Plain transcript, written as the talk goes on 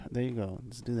There you go.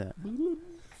 Let's do that.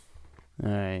 All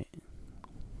right.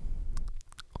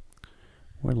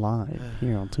 We're live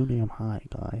here on Too Damn High,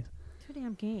 guys. Too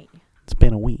damn gay. It's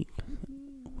been a week.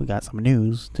 We got some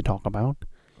news to talk about.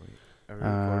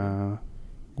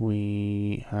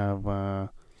 We have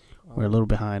we're a little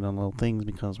behind on little things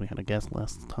because we had a guest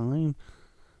last time.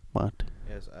 But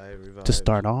yes, I revived. to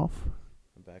start off,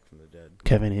 I'm back from the dead.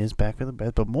 Kevin is back from the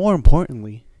bed. But more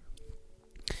importantly,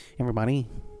 everybody,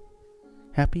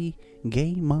 happy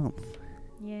Gay Month.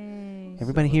 Yay.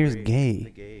 Everybody here is gay. The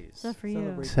gays. Except for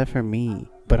you. Except for me.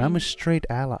 But I'm a straight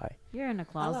ally. You're in a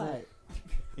closet.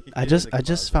 I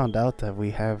just found out that we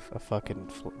have a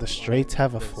fucking the straights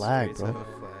have a The flag, straights bro. have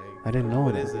a flag. I didn't know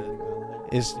What that. is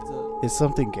it? It's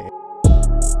something gay.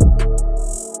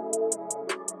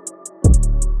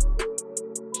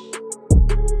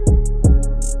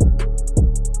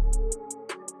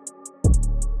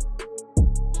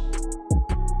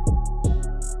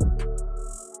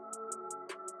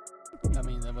 I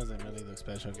mean, that wasn't really the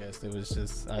special guest. It was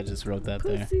just I just wrote that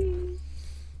there. Pussy.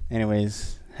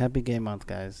 Anyways, happy Gay Month,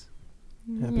 guys.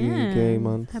 Happy Gay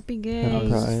Month. Happy gay. Happy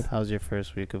Pride. How's your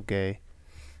first week of gay?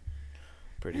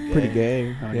 Pretty gay. Pretty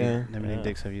gay. How many, Yeah. how many Yeah.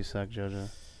 dicks have you sucked, JoJo?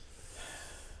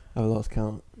 I've lost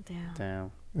count. Damn.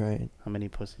 Damn. Right. How many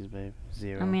pussies, babe?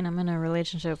 0. I mean, I'm in a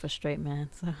relationship with a straight man,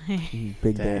 so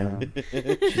Big Damn. damn.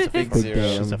 She's a Big fraud.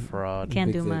 zero. She's a fraud. can't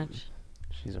Big do zip. much.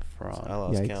 She's a fraud. I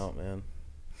lost Yikes. count, man.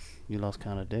 You lost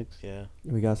count of dicks? Yeah.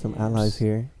 We got some Yes. allies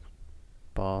here.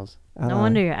 Balls. No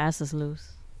wonder your ass is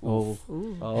loose. Oh.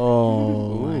 Ooh.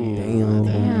 Oh, Ooh. damn.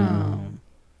 Damn.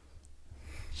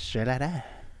 Straight out that.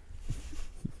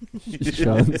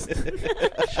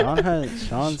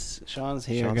 Sean's Sean's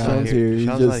here, Sean's guys. not Sean's here. here. He's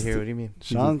Sean's not just- here. What do you mean?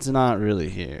 Sean's not really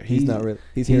here. He's not really.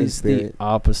 He's here in He's the spirit.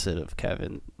 opposite of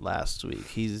Kevin last week.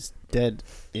 He's dead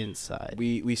inside.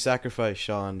 We sacrificed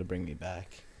Sean to bring me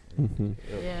back. Mhm.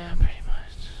 Yeah. Pretty much.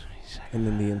 And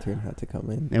then the intern had to come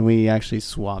in. And we actually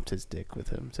swapped his dick with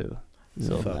him too.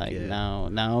 So Fuck like yeah.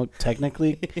 now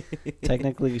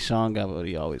technically Sean got what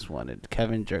he always wanted.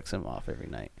 Kevin jerks him off every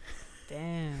night.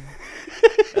 Damn.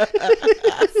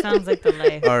 Sounds like the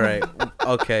life. All right.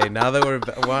 Okay. Now that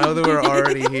we're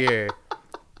already here,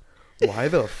 why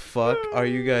the fuck are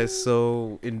you guys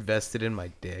so invested in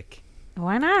my dick?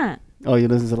 Why not? Oh, you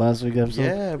listened to last week's episode?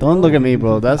 Yeah, Don't bro. look at me,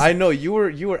 bro. That's I know you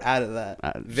were out of that.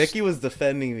 Uh, Vicky was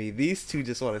defending me. These two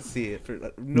just want to see it for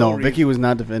like, no. reason. Vicky was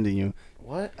not defending you.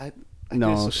 What? I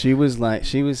No, guess- she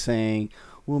was saying,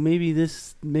 well, maybe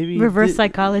Reverse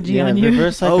psychology yeah, on you.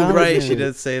 reverse psychology. Oh right, she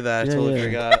did say that. I Yeah, totally yeah.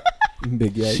 forgot.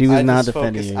 Big yikes. She was I not just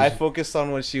defending focused, you. I focused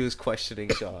on when she was questioning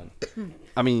Sean,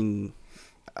 I mean,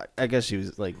 I guess she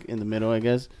was like in the middle. I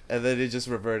guess and then it just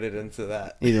reverted into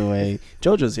that. either way,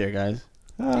 JoJo's here, guys.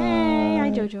 Hey, hi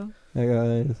Jojo. Hey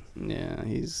guys. Yeah,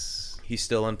 He's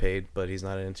still unpaid, but he's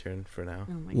not an intern for now.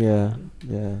 Oh my Yeah. god.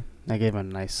 Yeah. I gave him a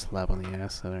nice slap on the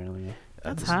ass earlier.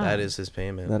 That's hot. That is his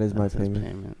payment. That is my That's his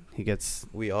payment. He gets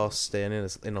We all stand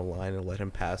in a line and let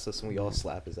him pass us, and we all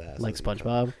slap his ass. like as he comes.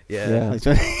 SpongeBob. Yeah, Yeah.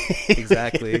 Like,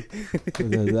 exactly.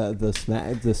 the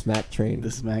smack train.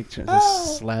 the smack train, the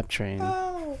slap train.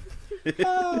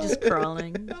 You're just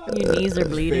crawling. Your knees are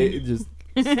bleeding. Just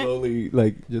slowly,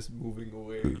 just moving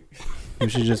away. We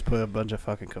should just put a bunch of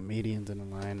fucking comedians in a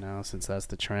line now, since that's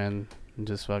the trend, and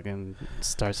just fucking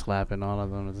start slapping all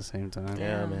of them at the same time.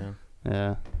 Yeah, man.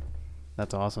 Yeah,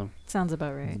 that's awesome. Sounds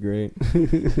about It's right. great.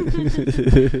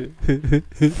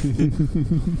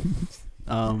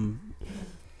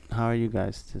 How are you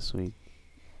guys this week?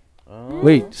 Oh.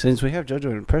 Wait, since we have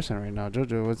JoJo in person right now,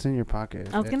 JoJo, what's in your pocket?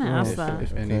 I was gonna If- ask if, that.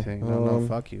 If Okay. anything, no,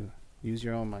 fuck you. Use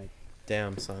your own mic.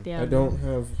 Damn, son. Yeah. I don't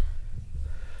have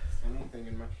anything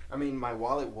in my. I mean, my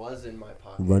wallet was in my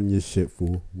pocket. Run your shit,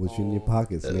 fool. What's in your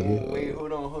pockets, nigga? Wait,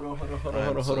 hold on.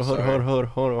 I'm so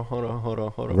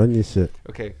sorry. Run your shit.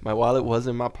 Okay, my wallet was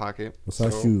in my pocket. What's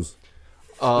our So- shoes?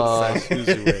 What size shoes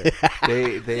you wear?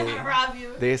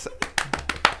 They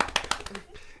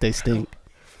They stink.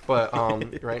 but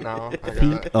right now I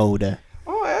Feet got. odor.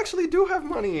 Oh, I actually do have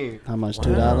money. How much? Wow.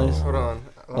 $2? Hold on.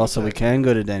 Let me Also, we check. can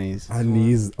go to Denny's. I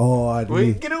need. Oh, I Wait,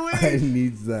 need. get away. I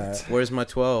need that, Where's my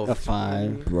 12? A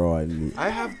 5. bro. I need, I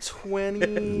have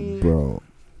 20. bro.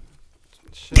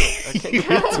 Shit, I can't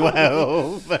count.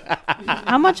 12.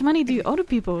 How much money do you owe to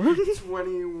people?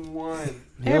 21.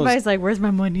 Everybody's like, "Where's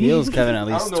my money?" He owes Kevin at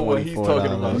I least don't know what he's $24.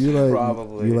 talking about. You like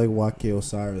Probably. You like Waki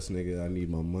Osiris, nigga? I need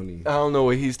my money. I don't know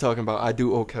what he's talking about. I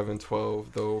do owe Kevin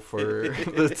 12 though for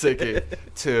the ticket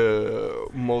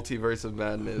to Multiverse of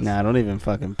Madness. Nah, don't even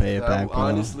fucking pay it That- back, bro.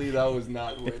 honestly, that was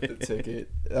not worth the ticket.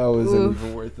 That wasn't Oof.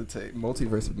 even worth the ticket.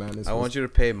 Multiverse of Madness. I want you to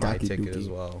pay my Donkey ticket Dookie. as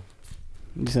well.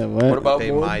 You said what? What about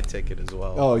Pay more? my ticket as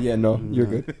well. Oh yeah, no, you're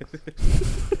No. good.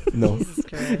 No. Jesus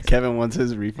Christ. Kevin wants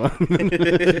his refund.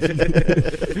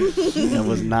 That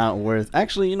was not worth.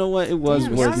 Actually, you know what? It was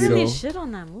Damn, worth. y'all really so- shit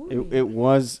on that movie. It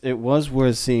was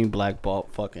worth seeing Black Bolt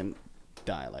fucking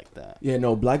die like that. Yeah,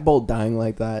 no, Black Bolt dying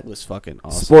like that. It was fucking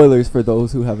awesome. Spoilers for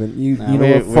those who haven't. You Nah, you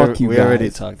know what? Fuck you we guys. already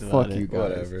talked about Fuck it. you guys.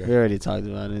 Whatever. We already talked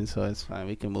about it, so it's fine.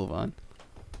 We can move on.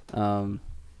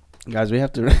 Guys, we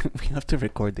have to we have to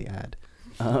record the ad.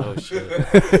 Oh shit.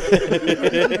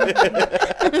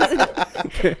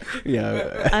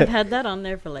 Yeah, I've had that on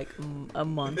there for like a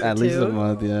month. at or least a two.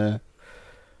 month. Yeah.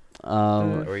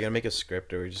 Are we gonna make a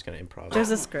script or are we just gonna improv? There's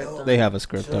a script. on They it. have a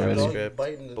script already. Script.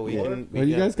 But we can. Oh,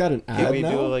 you guys got an Can ad we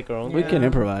now? do like our own? We can Yeah.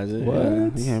 improvise it. What? Yeah,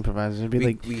 we can improvise it. It'd be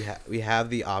like, We have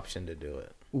the option to do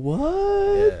it.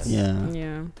 What? yeah.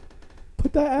 Yeah.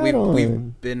 Put that ad on.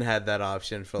 We've been had that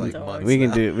option for like No. months. We can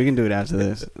now. do it after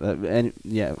this. And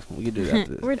yeah, we can do it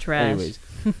after this. We're trash. Anyways,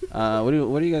 what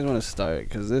do you guys want to start?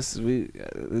 Because it's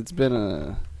been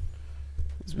a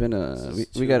This we is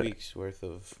 2 got. weeks worth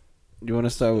of You want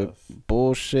to start with stuff.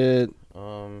 bullshit,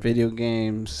 Um, video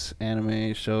games,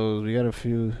 anime shows? We got a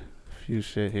few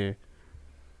shit here.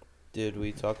 Did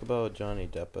we talk about Johnny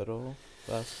Depp at all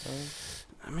last time?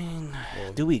 I mean,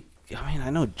 Well, do we? I mean, I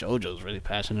know JoJo's really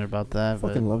passionate about I that,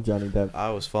 fucking but love Johnny Depp. I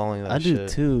was following that I do shit.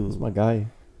 He's too. my guy.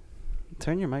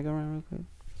 Turn your mic around real quick.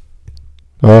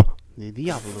 Oh. The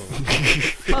Diablo.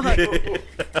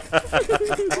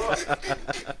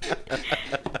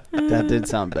 That did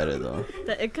sound better though.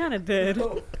 It kind of did.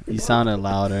 You sounded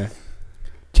louder.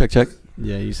 Check, check.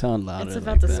 Yeah, you sound louder. It's like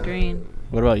about the that. screen.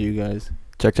 What about you guys?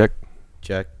 Check, check.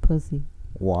 Check. Pussy.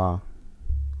 Wow.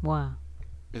 Wow.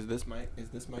 Is this mic I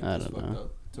just don't fucked know.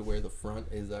 up to where the front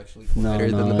is actually No,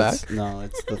 better than the it's- back? No,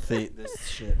 it's the thing. This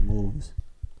shit moves.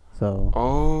 So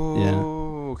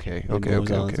Oh, okay, it okay, moves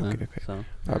okay, all the okay, time, okay, okay. So.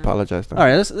 I apologize. Then. All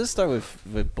right, let's start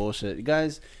with bullshit, you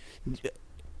guys.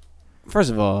 First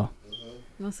of all,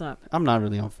 What's up? I'm not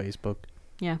really on Facebook.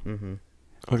 Yeah. Mm-hmm.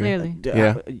 Okay. Clearly.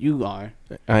 Yeah. You are.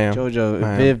 I am. JoJo,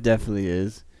 I am. Viv definitely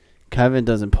is. Kevin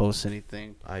doesn't post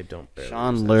anything. I don't. barely use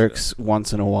Sean that lurks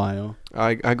once in a while.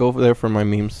 I go there for my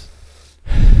memes.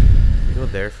 shit. You go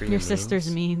there for Your your sister's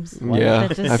memes? memes. Yeah,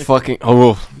 That I just- fucking.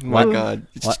 Oh my Why- god.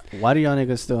 Why do y'all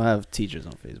niggas still have teachers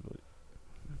on Facebook?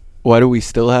 Why do we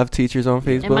still have teachers on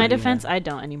Facebook? In my defense, I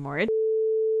don't anymore.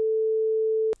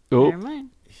 Oh, Never mind.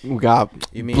 we got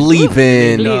You mean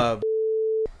bleeping. Bleep.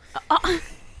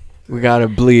 We gotta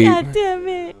bleep. God damn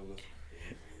it.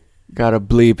 Gotta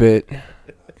bleep it.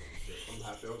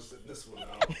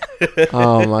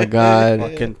 Oh my god.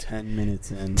 Fucking 10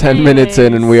 minutes in. 10 minutes in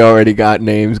and Anyways. we already got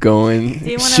names going, Do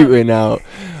you wanna- shooting out.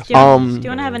 Do you want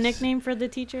to have a Nice. nickname for the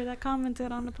teacher that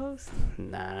commented on the post?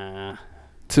 Nah.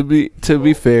 To be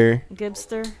fair,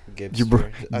 Gibster?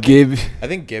 Gibster. I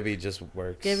think Gibby just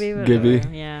works. Gibby? Gibby.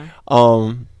 Whatever. Yeah.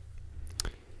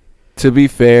 To be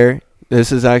fair,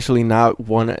 this is actually not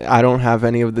one. I don't have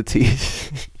any of the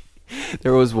teachers.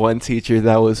 There was one teacher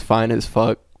that was fine as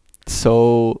fuck.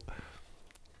 So,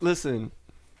 listen,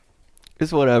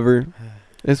 it's whatever.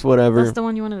 It's whatever. That's the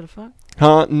one you wanted to fuck?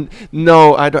 Huh?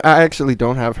 No, I actually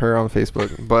don't have her on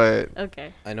Facebook, but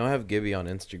Okay. I know I have Gibby on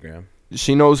Instagram.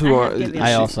 she knows who I have Gibby on I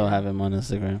She- also have him on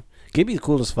Instagram. Gibby's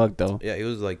cool as fuck though. Yeah, he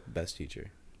was like best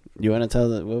teacher. You want to tell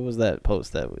that? What was that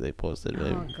post that they posted?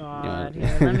 Babe? Oh, You God. wanna-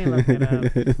 Here, let me look it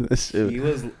up. That shit- He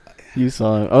was. you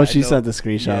saw him. Oh, I she know- sent the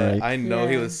screenshot, Yeah, right? I know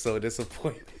he Yeah. was so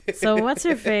disappointed. So what's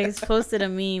her face posted a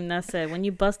meme that said, when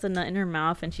you bust a nut in her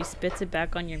mouth and she spits it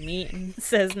back on your meat and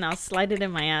says, now slide it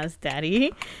in my ass,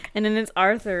 daddy. And then it's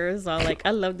Arthur is all like, I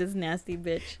love this nasty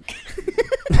bitch.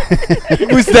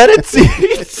 was that a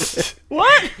teacher?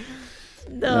 What?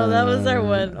 No, that was our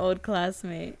one old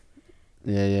classmate.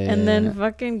 Yeah, yeah. And then yeah.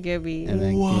 fucking Gibby. And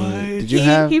then What? Did you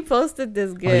have? He posted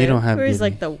this gif you don't have where he's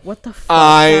Gibby. like, the what the fuck,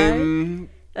 guy? I'm.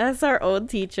 That's our old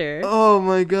teacher. Oh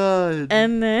my god.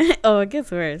 And then, oh, it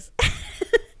gets worse.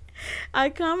 I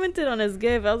commented on his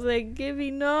gif. I was like,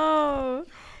 Gibby, no.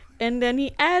 And then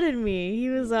he added me. He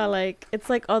was all like, it's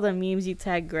like all the memes you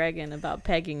tag Greg in about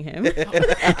pegging him.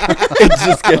 It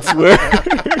just gets worse.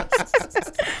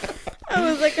 I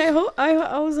was like,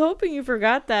 I was hoping you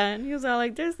forgot that. And he was all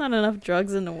like, there's not enough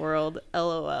drugs in the world.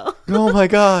 LOL. Oh my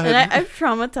god. And I've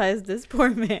traumatized this poor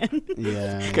man.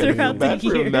 Yeah. Gotta throughout go the back for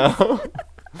him years. now.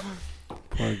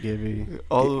 Poor Gibby.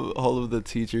 all of the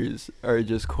teachers are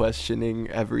just questioning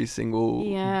every single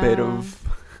Yeah. bit of.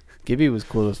 Gibby was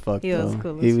cool as fuck. He was though.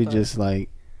 cool He as was fuck. just like,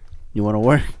 you want to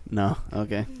work? No.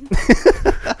 Okay.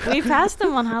 We passed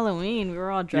him on Halloween. We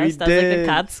were all dressed as did. like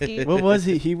a Katsuki. What was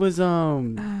he? He was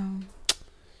Oh.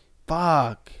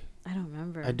 Fuck. I don't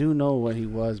remember. I do know what he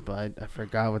was, but I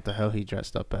forgot what the hell he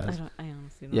dressed up as. I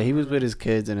honestly don't Yeah, he was remember. with his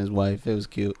kids and his wife. It was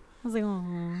cute. I was like, oh.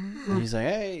 And he's like,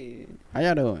 "Hey, how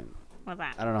y'all doing?" What's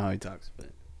that? I don't know how he talks, but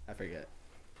I forget.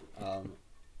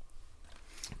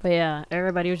 But yeah,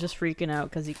 everybody was just freaking out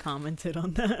because he commented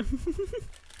on that.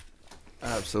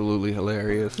 Absolutely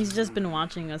hilarious. He's just been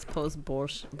watching us post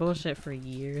bullshit for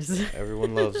years.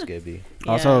 Everyone loves Gibby.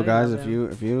 Also, we guys, love if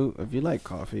him. you like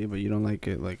coffee, but you don't like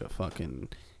it like a fucking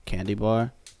candy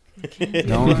bar, Candy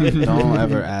don't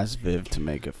ever ask Viv to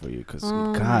make it for you, cause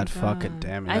Oh my God fucking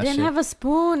damn it, I that didn't shit, have a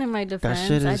spoon in my that defense.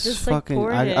 shit I is just like fucking.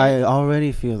 poured it. I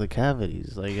already feel the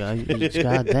cavities. Like it's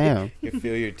goddamn. You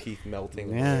feel your teeth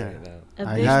melting Yeah. right now.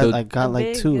 I got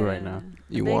like two right now.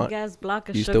 You a big want- ass block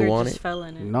of you sugar still want just it? fell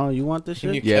in it. No, you want this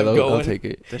Can shit? you- Yeah, kept they'll going. take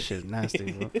it. This shit's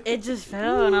nasty, bro. It just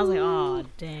fell, and I was like, oh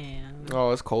damn.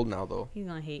 Oh, it's cold now though. He's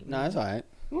gonna hate me. No, it's alright.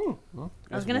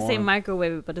 I was gonna say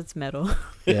microwave it, but it's metal.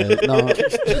 Yeah, no,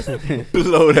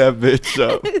 Blow that bitch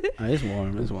up. it's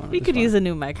warm. It's warm. We it's could fine. use a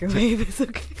new microwave. It's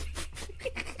okay.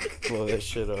 Blow that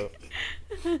shit up.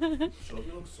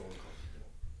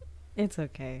 It's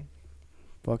okay.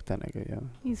 Fuck that nigga, yo.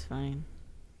 He's fine.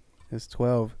 It's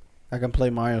 12. I can play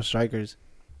Mario Strikers.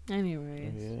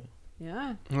 Anyways.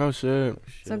 Yeah. Oh shit.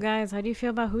 So guys, how do you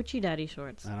feel about Hoochie Daddy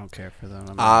shorts? I don't care for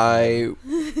them.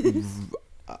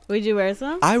 Would you wear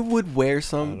some? I would wear I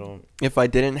some don't. if I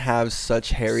didn't have such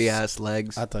hairy ass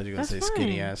legs. I thought you were gonna say That's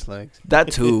skinny fine. ass legs.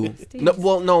 That too. No,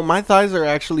 well, no, my thighs are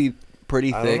actually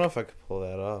pretty I don't thick. know if I could pull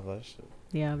that off. I should.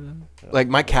 Yeah. Like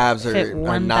my calves Fit are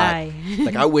one not. thigh.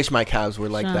 Like I wish my calves were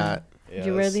like Sean. that. Did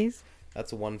you wear these?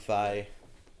 That's one thigh.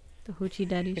 The Hoochie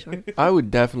Daddy shorts. I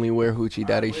would definitely wear Hoochie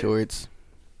Daddy shorts.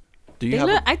 Do you They have?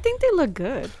 look. I think they look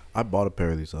good. I bought a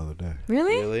pair of these the other day.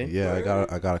 Really? Really? Yeah,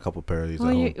 I got a couple pair of these Well,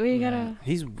 at you, home. well, you gotta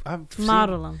I've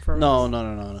model them for No, us.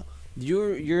 no.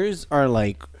 Yours are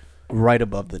like right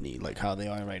above the knee, like how they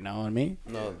are right now on me.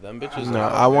 No, them bitches. No,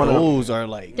 are I wanna- Those are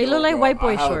like. They look like white boy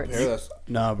I have a shorts. pair that's-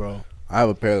 Nah, bro. I have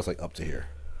a pair that's like up to here.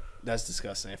 That's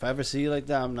disgusting. If I ever see you like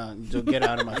that, I'm not. Just get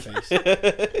out of my face.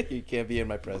 You can't be in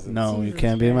my presence. No, you Jesus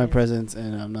can't be in my Christ. presence,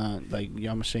 and I'm not. Like,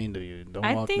 I'm ashamed of you. Don't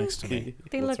I walk think- next to me.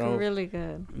 They What's look wrong? really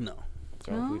good. No, What's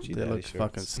wrong No? with Gucci they Daddy look shorts?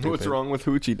 fucking stupid. What's wrong with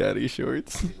Hoochie Daddy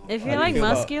shorts? If How you're do like you feel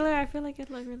about- muscular, I feel like it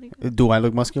look really good. Do I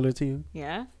look muscular to you?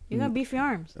 Yeah. You got beefy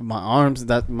arms. My arms.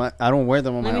 I don't wear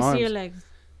them on Let my me arms. see your legs.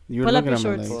 You're Pull up looking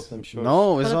your at my shorts. Pull legs. up them shorts.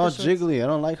 No, it's Pull up all the shorts. jiggly. I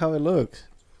don't like how it looks.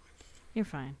 You're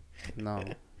fine. No,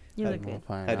 You look I'm good.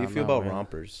 fine. How do you I'm feel not about wearing-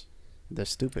 rompers? They're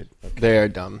stupid. They are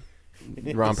dumb.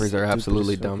 Rompers are Stupid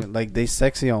absolutely as fucking- dumb. Like they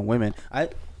sexy on women.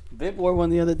 Viv wore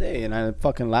one the other day, and I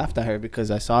fucking laughed at her because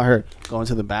I saw her go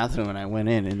into the bathroom, and I went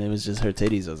in, and it was just her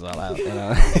titties was all out.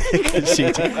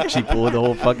 She pulled the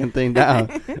whole fucking thing down.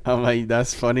 I'm like,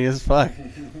 that's funny as fuck.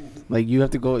 Like you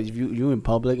have to go if you in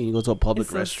public and you go to a public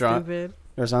It's so restaurant stupid.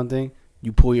 or something,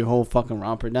 you pull your whole fucking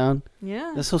romper down.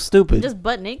 Yeah. That's so stupid. Just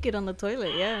butt naked on the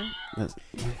toilet. Yeah. That's,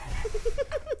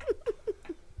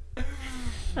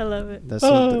 I love it. that's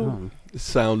so dumb.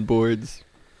 Soundboards.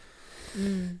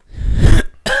 Mm.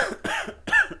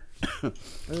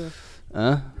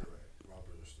 Huh?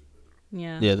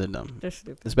 Yeah. Yeah, they're dumb, They're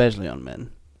stupid. especially on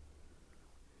men.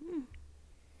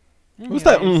 What's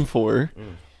that Anyways. for?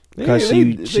 Because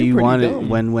They she pretty wanted dumb.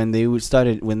 when they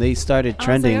started like,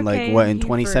 trending like okay, what in here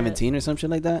for it. 2017 or some shit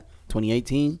like that,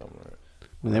 2018 Somewhere.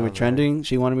 when they were Around there. trending.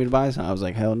 She wanted me to buy some. I was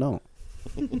like, hell no.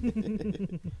 I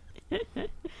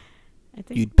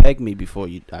think. You'd peg me before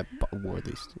I wore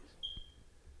these.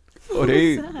 Oh,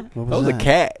 they. What's That that? was a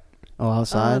cat. Oh,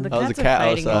 outside. the That was a cats are cat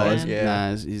fighting outside, again. yeah.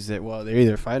 Nah, is that well? They're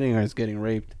either fighting or it's getting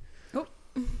raped. Oh.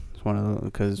 It's one of those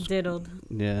because Diddled.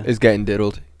 yeah. It's getting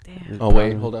diddled. Damn. Oh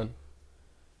wait, Probably. hold on.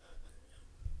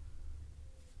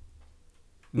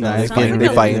 Nah, they it's fighting. getting They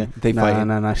raped. fighting. They Nah, fighting.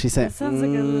 nah. She said. That sounds like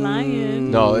a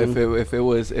lion. No, if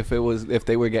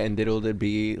they were getting diddled, it'd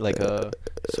be like a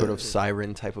sort of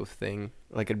siren type of thing.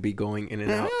 Like it'd be going in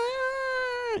and out.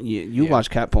 You Yeah. watch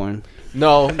cat porn.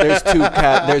 No, there's two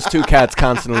cats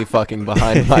constantly fucking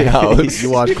behind my house. You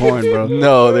watch porn, bro.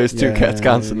 No, there's two Yeah, cats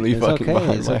constantly it's fucking okay,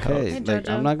 behind it's my okay. house. Hey, Like,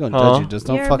 I'm Jojo. not gonna Huh? judge you. Just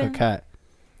don't You fuck ever a been- cat.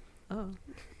 Oh.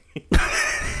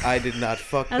 I did not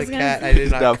fuck I the was gonna cat. say- I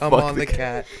did Not not come fuck on the the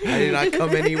cat. I did not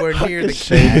come anywhere near the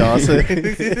Shane cat. Dawson.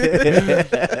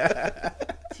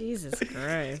 Jesus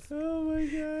Christ. Oh my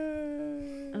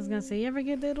god. I was gonna say, you ever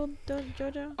get diddled,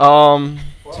 Jojo? All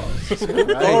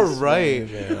right.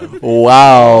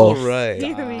 Wow. All right.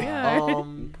 Here we are.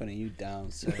 I'm putting you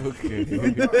down, sir.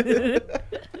 Okay.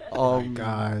 Oh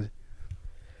God.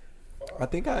 I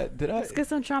think I did. Let's get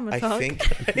some trauma I talk. think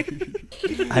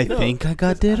I think I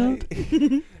got diddled.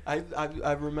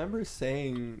 I remember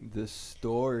saying the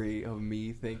story of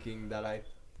me thinking that I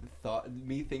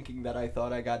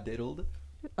thought I got diddled.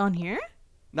 On here?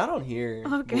 Not on here.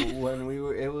 Okay. But when we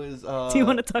were, it was. Do you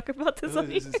want to talk about this on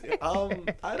here?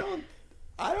 I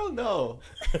don't know.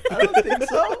 I don't think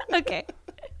so. Okay.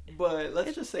 But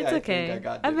let's just say It's I okay. think I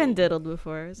got diddled. I've been diddled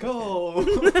before. It's Go.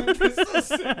 This is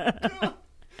go.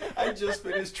 I just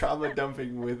finished trauma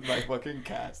dumping with my fucking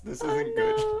cats. This isn't okay.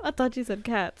 good. No, I thought you said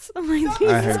cats. I'm like,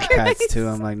 Jesus I heard Christ. cats too.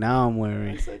 I'm like, now I'm I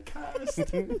worried. said cats.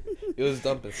 it was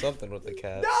dumping something with the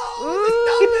cat.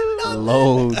 No.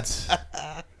 Loads.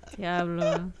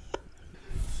 Diablo.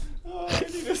 Oh, I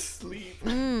need to sleep.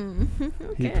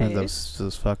 He put Okay.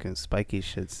 those fucking spiky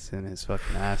shits in his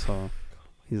fucking asshole.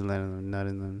 He's letting them nut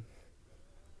in them.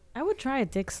 I would try a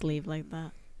dick sleeve like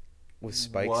that. With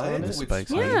spikes What? on With it?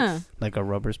 spikes. Yeah. Like a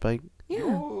rubber spike. Yeah.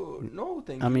 No,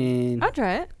 thank you. I mean, I'll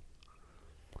try it.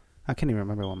 I can't even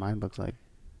remember what mine looks like.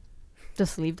 The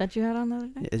sleeve that you had on the other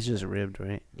day? It's just ribbed,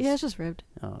 right? Yeah, it's just ribbed.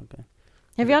 Oh, okay.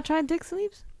 Have y'all tried dick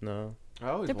sleeves? No. I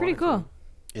always They're pretty wanted cool.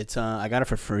 It's I got it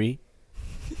for free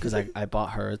because I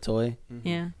bought her a toy. to. Mhm.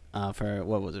 Yeah. For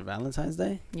what was it, Valentine's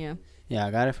Day? Yeah. Yeah,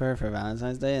 I got it for her for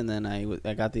Valentine's Day, and then I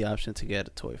got the option to get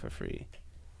a toy for free,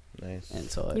 Nice. and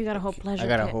so You got a whole pleasure I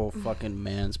got a kit. whole fucking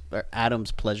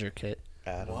Adam's pleasure kit.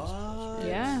 Adams. What?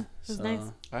 Yeah. It was So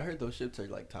nice. I heard those ships are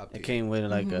like top tier. it came with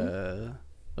like Mhm. a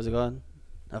what's it called?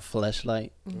 A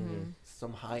fleshlight. Mm-hmm.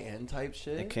 Some high end type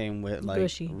shit. It came with like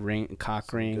Gushy.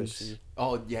 cock Some rings. gushy.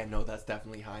 Oh yeah, no, that's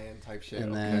definitely high end type shit.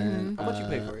 And Okay. then, How much you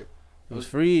pay for it? It was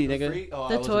free, It was nigga. free? Oh, I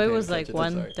The wasn't toy paying was like attention,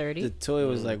 I'm sorry. The 130. toy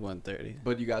was like 130.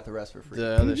 But you got the rest for free.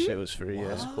 The other shit was free. Yeah.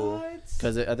 That's cool. What?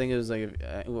 Because I think it was like,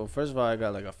 well, first of all, I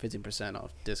got like a 15%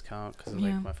 off discount because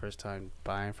Yeah. like my first time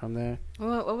buying from there.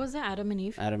 What was that? Adam and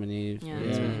Eve? Adam and Eve. Yeah,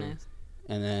 that's really nice.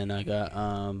 And then I got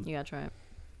You gotta try it.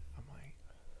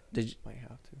 Did Might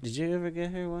have to. Did you ever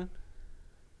get her one?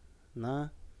 Nah.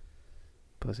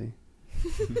 Pussy.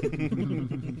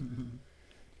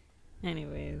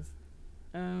 Anyways,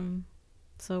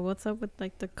 so what's up with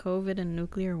like the COVID and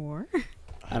nuclear war?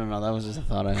 I don't know. That was just a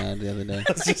thought I had the other day.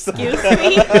 Excuse me.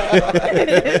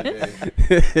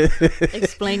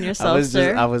 Explain yourself,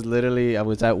 sir. I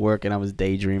was at work and I was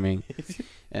daydreaming,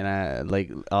 and I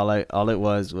like all it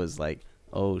was like,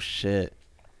 oh shit,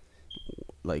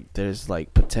 like there's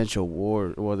like potential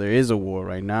war. Well, there is a war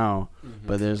right now,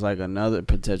 but there's like another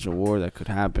potential war that could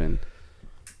happen.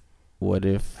 What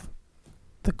if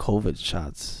the COVID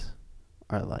shots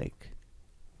are like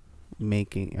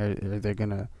making, or they're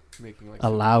gonna Making like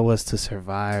allow us to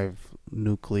survive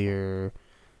nuclear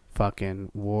fucking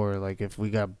war? Like if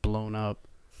we got blown up.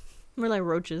 We're like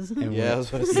roaches. And Yeah, I we're- was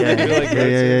going to say. yeah, You're like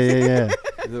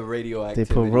yeah. the They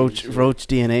radioactivity. put and roach shit.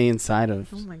 DNA inside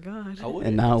of, Oh my god. I wouldn't,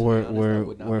 and now to be honest, I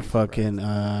would not we're be fucking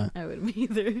surprised. I wouldn't be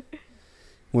either.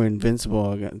 we're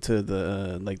invincible to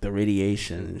the like the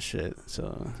radiation and shit.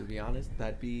 So To be honest,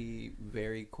 that'd be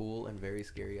very cool and very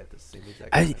scary at the same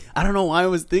exact time. I don't know why I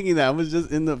was thinking that.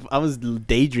 I was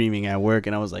daydreaming at work,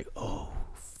 and I was like, oh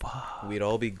fuck. We'd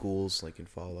all be ghouls like in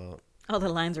Fallout. All the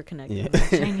lines are connected. Yeah. Like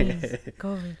Chinese,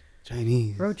 COVID,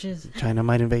 Chinese, roaches. China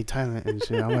might invade Thailand and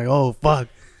shit. I'm like, oh fuck.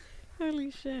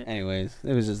 Holy shit. Anyways,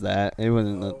 it was just that. It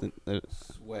wasn't nothing.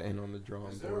 Sweating on the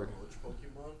drawing board.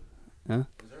 Huh?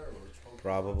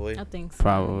 Probably. I think so.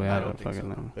 Probably. I I don't don't think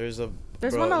fucking so. know. There's a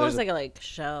There's bro, one that there's looks a- like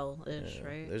shell-ish, yeah,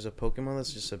 right? There's a Pokemon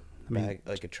that's just a I mean, bag,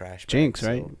 like a trash bag. Jinx, so-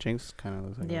 right? Jinx kind of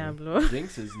looks like. Yeah, a- blue.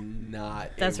 Jinx is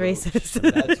not. That's a roach. racist.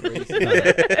 That's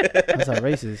racist. That's not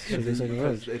racist. She looks like a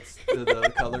Because roach. it's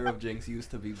the color of Jinx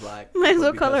used to be black. Might as but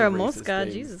well because call her of a racist mosca,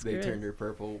 things, Jesus They Christ. turned her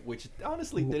purple, which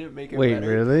honestly didn't make her Wait, better.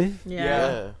 really?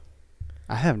 Yeah.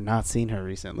 I have not seen her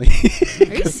recently. Are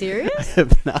you I serious?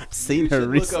 have not seen You her should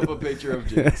look recently. up a picture of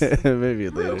Jinx. Maybe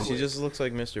Real later. quick. She just looks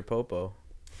like Mr. Popo.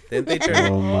 Didn't they turn?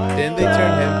 Oh my Didn't they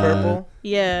turn him God. purple?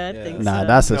 Yeah, I Yeah. think Nah, so.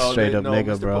 that's a No, straight up no, nigga,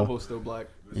 Mr. bro. Popo's still black.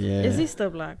 Yeah. Is he still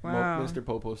black? Wow. Mr.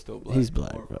 Popo's still black. He's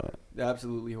black, bro.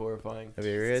 Absolutely horrifying. Have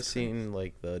you ever guys seen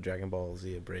like the Dragon Ball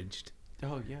Z abridged?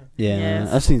 Oh yeah. Yeah,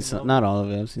 Yes. I've seen some, not all of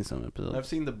it. I've seen some episodes. I've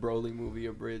seen the Broly movie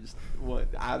abridged. What?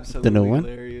 Absolutely The new one?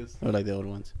 hilarious. Or like the old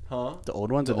ones. Huh? The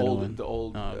old ones or the new one? The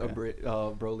old Oh, okay.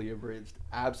 Broly abridged.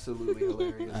 Absolutely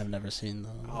hilarious. I've never seen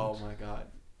those. Oh my god.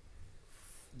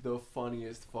 The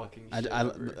funniest fucking I, shit I,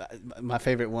 ever. my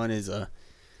favorite one is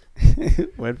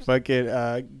when fucking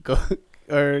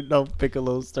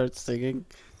Piccolo starts singing,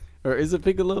 or is it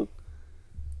Piccolo?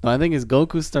 No, I think it's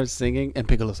Goku starts singing and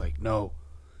Piccolo's like, no,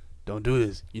 don't do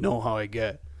this. You know how I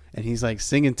get, and he's like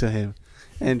singing to him,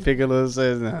 and Piccolo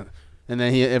says, nah. and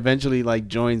then he eventually like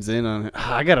joins in on it.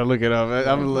 I gotta look it up.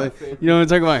 I'm like, you know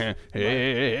what I'm talking about?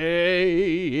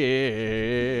 Hey,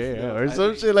 yeah, or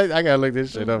some shit like. I gotta look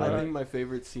this shit up. I think my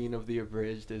favorite scene of the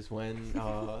abridged is when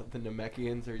the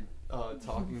Namekians are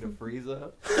talking to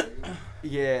Frieza.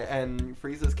 Yeah, and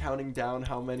Frieza's counting down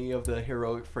how many of the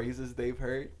heroic phrases they've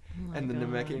heard, and the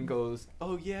Namekian goes,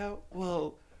 "Oh yeah,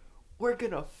 well, we're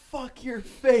gonna fuck your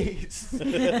face,"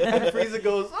 and Frieza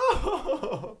goes,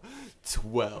 "Oh,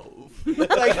 12."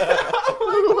 Like,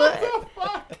 what the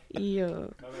fuck?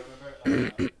 Yo.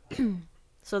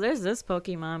 So there's this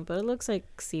Pokemon, but it looks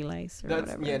like sea lice or That's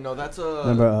whatever. yeah, no, that's a.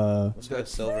 Remember, It's got a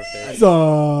silver face.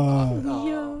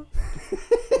 Yo.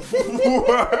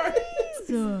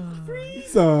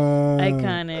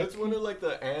 Iconic. That's one of like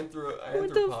the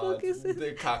What the fuck is this?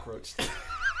 The cockroach.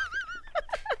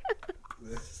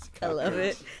 I love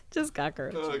it. Just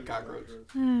cockroach. Cockroach.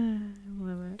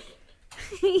 Whatever.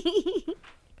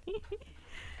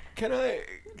 Can I?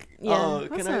 Yeah.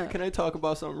 What's up? Can I talk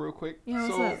about something real quick? Yeah,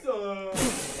 what's so,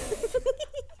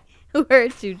 Who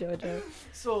hurt you, JoJo?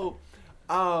 So,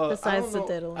 Besides I don't the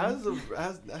diddling.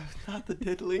 as not the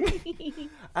diddling.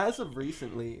 As of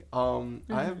recently, I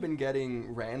have been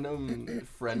getting random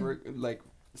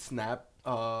snap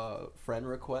friend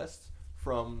requests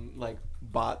from like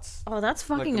bots. Oh, that's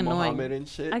fucking like the annoying. Muhammad and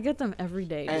shit. I get them every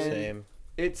day. And Same.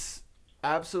 it's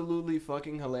absolutely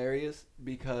fucking hilarious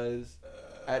because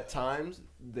at times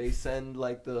they send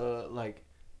like the like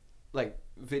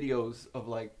videos of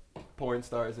like porn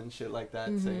stars and shit like that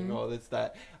saying, "Oh, this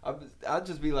that." I'll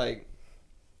just be like,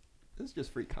 "This is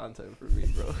just free content for me,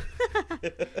 bro."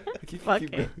 Fuck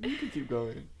keep it. you can keep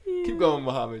going. Keep going,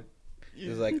 Muhammad. He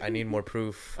was like, I need more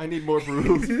proof. I need more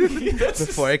proof.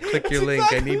 Before I click your link,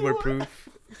 I need more proof.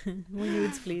 More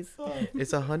nudes, please.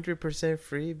 It's 100%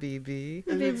 free, BB.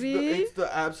 And Baby. it's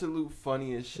the absolute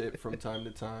funniest shit from time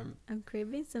to time. I'm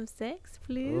craving some sex,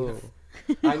 please. Ooh.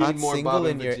 I need Hot more single Bob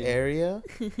in and your Vagine. area?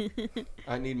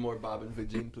 I need more Bob and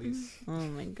Vagine, please. Oh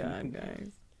my god,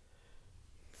 guys.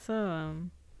 So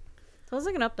I was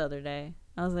looking up the other day.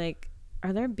 I was like,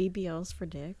 are there BBLs for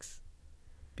dicks?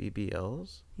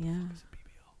 BBLs? Yeah.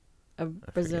 A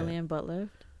Brazilian butt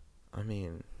lift? I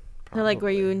mean, They're like where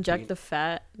you probably. inject the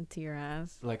fat into your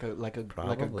ass. Like a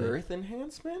Probably. girth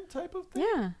enhancement type of thing.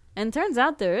 Yeah. And turns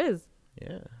out there is.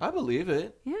 Yeah. I believe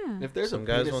it. Yeah. If there's Some a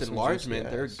guys penis want some enlargement,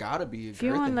 juicy there ass. gotta be a If you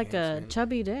girth want like a enhancement.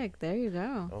 chubby dick, there you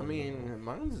go. Oh, I mean,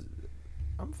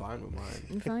 I'm fine with mine.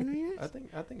 You fine with yours? I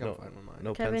think No. I'm fine with mine.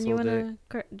 no Kevin, pencil you want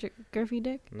dick. a girthy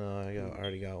dick? No, I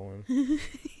already got one.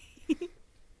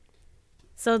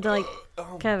 So, like,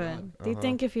 Oh my Kevin, do you Uh-huh.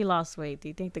 think if he lost weight, do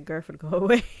you think the girth would go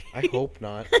away? I hope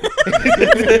not.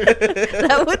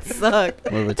 That would suck.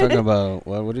 What we're talking about?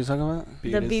 What are you talking about?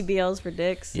 The Penis. BBLs for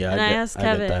dicks. Yeah, and I get- asked I get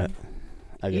Kevin, that.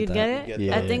 I get you'd that. get You it? get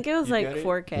Yeah, I think it was You like get it?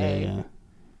 4K. Yeah.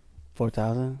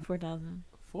 4,000. 4,000.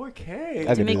 4K. I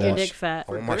To could make do your that. dick fat.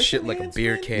 I want my shit like a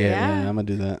beer Yeah, can. Yeah. I'm gonna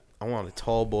do that. I want a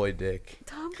tall boy dick.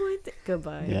 Tomboy dick.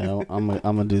 Goodbye. Yeah, I'm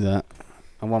gonna do that.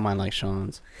 I want mine like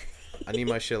Sean's. I need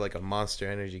my shit like a Monster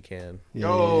Energy can. Yeah,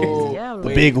 Yo, Yeah, The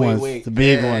Wait, big ones. The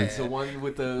big Yeah, ones. The one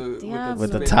with the Yeah,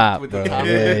 With the bro. top, with bro. the top.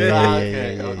 Yeah, yeah, yeah,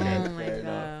 Okay, yeah, okay. yeah. Oh my Fair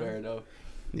enough. God. Fair enough.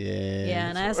 Yeah. Yeah,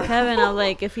 and I asked Kevin, I was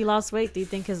like, if he lost weight, do you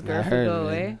think his I girth would heard, go man.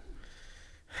 away?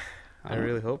 I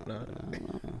really hope not.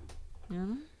 Yeah.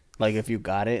 Like if you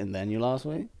got it and then you lost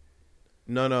weight.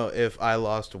 No, if I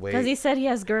lost weight. Because he said he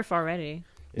has girth already.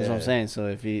 That's what I'm saying. So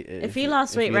if he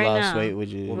lost weight you right lost now, weight, would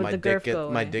you? Well, Would my the dick girth go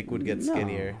my away? dick would get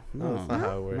skinnier. No, that's not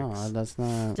how it works. No, that's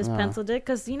not. Just no. pencil dick?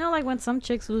 Because you know, like when some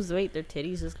chicks lose weight, their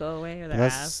titties just go away or their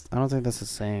ass. I don't think that's the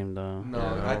same though. No,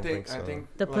 Yeah, I don't think think I so. think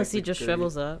The like, pussy just the-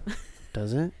 shrivels up.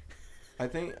 Does it? I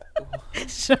think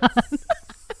Sean.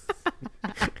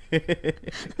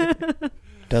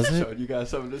 Does it? Sean, you got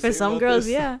something to For say some about girls,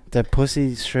 this? yeah. The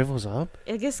pussy shrivels up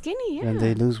It gets skinny, yeah. and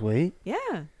they lose weight. Yeah.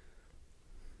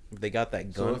 They got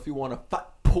that So gun. if you want a fat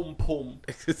pum pum,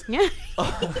 Yeah.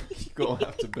 you're gonna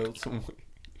have to build some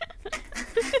weight.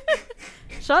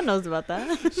 Sean knows about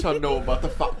that. Sean know about the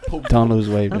fat pum. Don't lose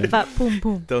weight, A man. fat boom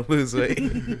boom. Don't lose weight.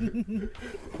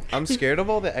 I'm scared of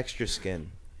all the extra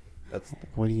skin. That's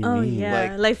What do you Oh, mean?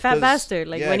 yeah. Like fat 'cause- bastard.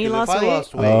 Like yeah, when he 'cause lost if I weight.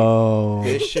 lost weight, Oh.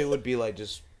 this shit would be like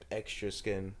just extra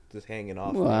skin just hanging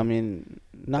off. Well, I mean,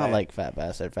 not Right. like Fat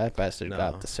Bastard. Fat Bastard No.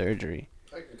 got the surgery.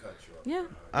 Yeah.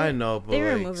 I know, but They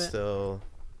like remove it. still.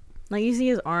 Like you see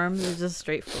his arms are just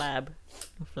straight flabs,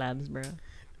 bro.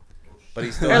 But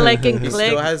he still, Or like in he Click.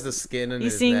 still has the skin in You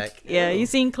his seen, neck. yeah, you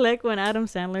seen Click when Adam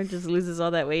Sandler just loses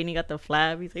all that weight and he got the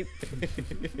flab. He's like,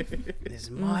 This is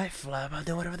my flab. I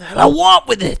do whatever the hell I want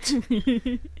with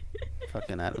it.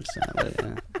 Fucking Adam Sandler.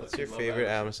 Yeah. What's your favorite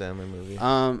Adam Sandler movie?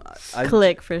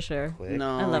 Click for sure. Click?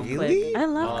 No, I love Really? Click. I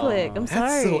love Click. I'm That's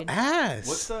sorry. so ass.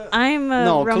 What's the? I'm a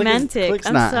No, romantic. Click's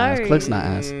I'm not sorry. ass. Click's not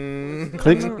ass. Mm.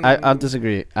 Click's. I'll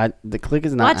disagree. The Click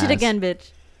is not. Watch it ass. again,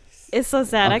 bitch. It's so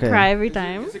sad. Okay. I cry every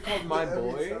time. Is it called My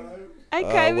Boy? I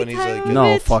cry every when he's time. like, I'm a No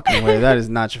bitch. fucking way. That is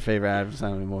not your favorite Adam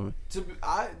Sandler movie.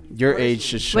 Your age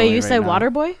should show. Wait, you said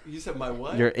Waterboy? You said my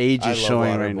what? Your age I is love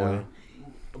showing right Waterboy. now.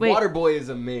 Wait. Waterboy is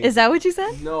amazing. Is that what you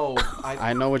said? No,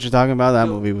 I know what you're talking about. That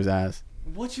No. movie was ass.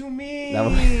 What you mean? That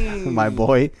was my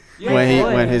boy. Yeah.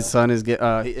 When his son is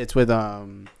it's with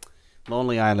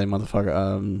Lonely Island,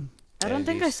 motherfucker. I don't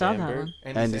think Andy I saw that Samberg?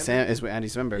 one. It's with Andy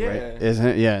Samberg, Yeah. right? Isn't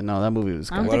it? Yeah, no, that movie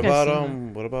was I don't good. What think I've about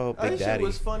seen what about That Big shit Daddy?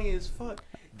 was funny as fuck.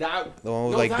 That The one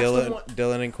with No, like that's the one-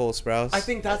 Dylan and Cole Sprouse. I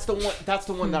think that's the one. That's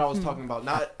the one that I was talking about.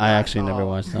 Not. I not, actually never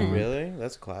watched that one. Really?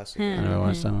 That's classic. I never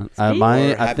watched that one. Speak-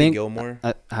 Mine, Or I Happy think Gilmore.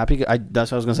 Happy.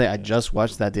 That's what I was gonna say. I just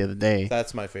watched that the other day,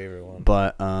 That's my favorite one.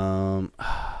 but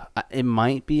it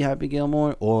might be Happy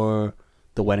Gilmore or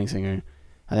The Wedding Singer.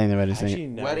 I think The Wedding I've actually Singer.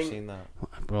 never Wedding- seen that.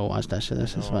 Bro, watch that shit.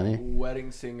 That's just No. funny.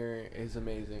 Wedding Singer is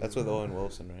amazing. That's with Owen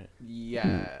Wilson, right?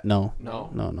 Yeah. No, No.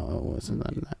 no, it wasn't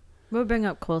none of that. We'll bring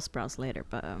up Cole Sprouse later,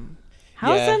 but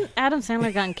how Yeah. hasn't Adam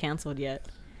Sandler gotten canceled yet?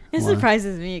 It Why?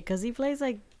 surprises me because he plays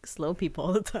like slow people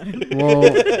all the time. Well,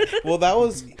 Well, that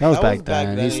was back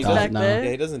then. He He stopped doesn't- Back now. then?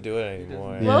 Yeah, he doesn't do it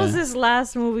anymore. Yeah. What was his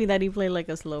last movie that he played like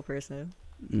a slow person?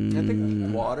 I think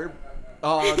Mm, Water.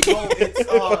 No, it's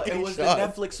it was the Shot.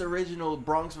 Netflix original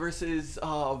Bronx versus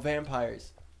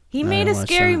Vampires. He I made a didn't watch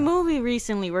scary that. movie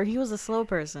recently where he was a slow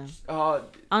person on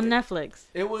Netflix.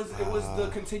 It was the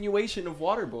continuation of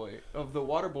Waterboy, of the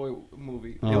Waterboy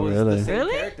movie. Oh, it was really? the same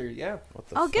Really? character, yeah. What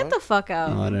the Oh, fuck? get the fuck oh, I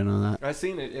out! didn't know that. I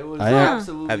seen it. It was I-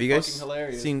 absolutely Have you guys fucking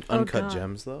hilarious. seen Oh, Uncut God.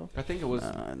 Gems though? I think it was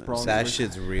Bronx That versus-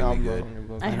 shit's really I'm good.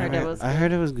 wrong. I heard it was. I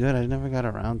heard it was good. I never got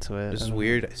around to it. It's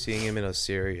weird seeing him in a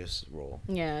serious role.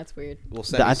 Yeah, it's weird. Well,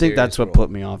 I think that's semi-serious what role.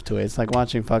 put me off to it. It's like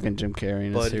watching fucking Jim Carrey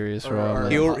in a But- serious or- role.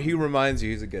 or- Like, He reminds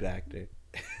you he's a good actor.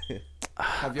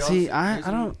 Have y'all see, seen- I he's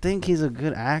don't think he's a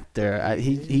good actor.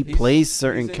 He He's- plays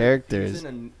certain he's characters. He's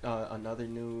in another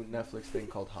new Netflix thing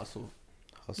called Hustle.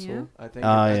 Hustle. Yeah. I think. Oh,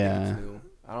 I think yeah. it's new.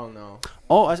 I don't know.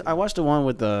 Oh, I watched the one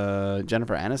with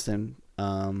Jennifer Aniston.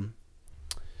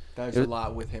 There's It- a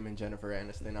lot with him and Jennifer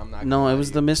Aniston. I'm not. No, gonna it lie was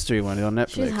to the you. mystery one on Netflix.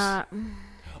 She's hot.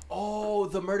 Oh,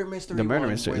 the murder mystery. The murder one,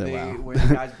 mystery, Where, wow. where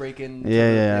the guys break in.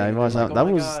 Yeah, I watched that.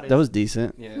 That was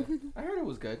decent. Yeah, I heard it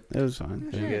was good. It was fun.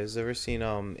 Have you guys ever seen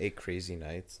Eight Crazy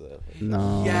Nights?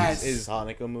 No, Yes. His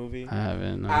Hanukkah movie. I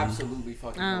haven't. No. Absolutely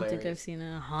fucking I don't hilarious. think I've seen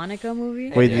a Hanukkah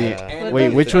movie. Wait, Yeah. And Wait,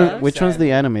 the- which fuck? one? Which one's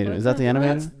the animated? Is that the What the fuck?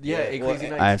 animated? Yeah, Eight Well, Crazy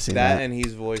Nights. I've seen that that. and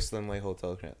he's voiced in like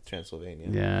Hotel Transylvania.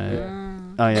 Yeah.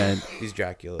 Uh, Oh yeah. He's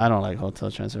Dracula. I don't like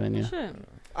Hotel Transylvania. shit.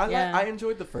 I Yeah.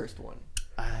 enjoyed the first one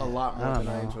a lot more don't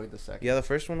than I know. enjoyed the second. Yeah, the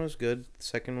first one was good. The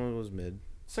second one was mid.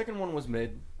 Second one was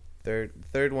mid. Third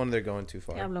one they're going too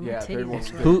far. Yeah, Yeah, third one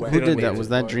was good. Who They don't did wait that? too Was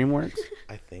that far. DreamWorks?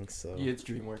 I think so. Yeah, it's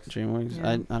DreamWorks. DreamWorks.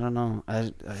 Yeah. I don't know.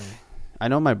 I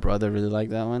know my brother really liked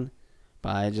that one,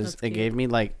 but That's it cute. gave me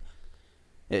like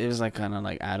it was like kind of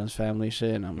like Adam's Family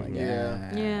shit, and I'm like,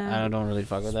 Yeah. Yeah. I don't really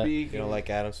fuck with that. You don't like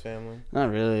Adam's Family?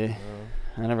 Not really. No.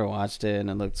 I never watched it, and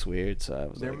it looked weird, so I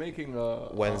was They're like, making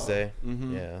a Wednesday.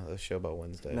 mhm, Yeah, a show about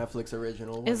Wednesday. Netflix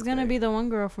original. It's gonna Wednesday. be the one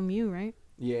girl from You, right?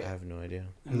 I Yeah. have no idea.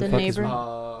 who the fuck is neighbor.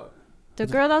 it? The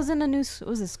girl that was in the new.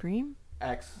 Was it Scream?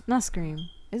 X. Not Scream.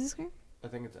 Is it Scream? I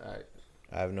think it's X.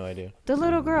 I have no idea. The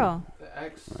little girl. The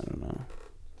X. I don't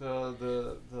know.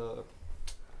 The.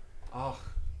 Oh,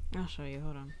 I'll show you.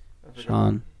 Hold on. I forgot.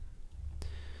 Sean.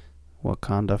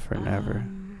 Wakanda forever,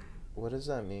 What does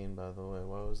that mean, by the way?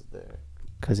 Why was it there?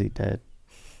 cause he dead.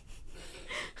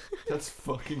 That's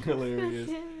fucking hilarious.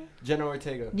 Jenna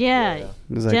Ortega. Yeah.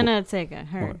 It's like Jenna Ortega.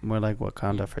 Her. more like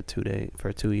Wakanda for 2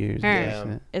 years. Her. Yeah.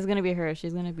 Yeah. It's gonna be her.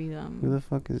 She's gonna be Who the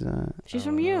fuck is that? She's I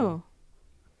from don't You. know.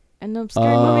 And the scary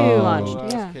movie we Oh. watched.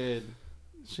 Little-ass Yeah. Kid.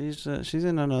 She's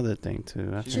in another thing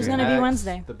too. I She's She's forget. gonna be X,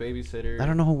 Wednesday. The babysitter. I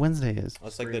don't know who Wednesday is.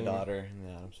 That's like the Scream. daughter in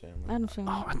the Addams Family. I don't feel.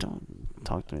 Oh, I don't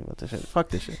talk to me about this shit. Fuck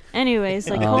this shit. Anyways,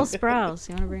 like Um, Cole Sprouse.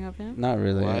 You wanna bring up him? Not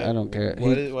really. Why- I don't care.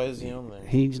 Why is he on there?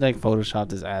 He like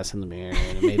photoshopped his ass in the mirror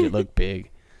and it made it look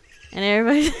big. And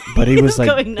everybody. But he was like,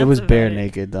 going it was nuts bare about it.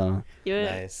 naked though. You,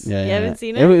 Nice. Yeah, You yeah. haven't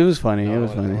seen It, it? it was funny. No, it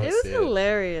was I funny. don't. It was see it.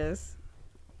 hilarious.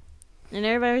 And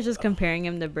everybody was just comparing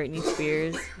him to Britney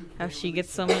Spears. How she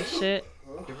gets so much shit.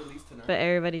 It released tonight. But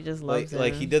everybody just loves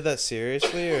Like him. he did that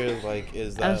seriously, or like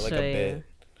is I'll that like show a you. bit?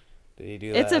 Did he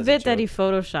do that? It's a as bit that he joke?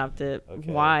 photoshopped it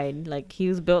Okay. wide. Like he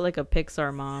was built like a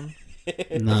Pixar mom.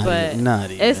 But not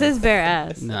even. it's his bare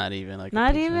ass. Not even like. a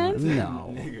Not picture. even?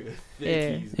 No.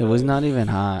 Yeah. It was not even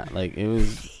hot. Like it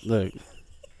was. Look.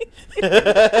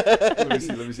 Let me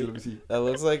see. That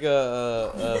looks like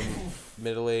a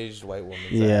middle-aged white woman.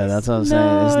 Yeah, that's what I'm saying.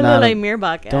 No, It's look not. like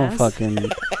Mirbach ass. Don't fucking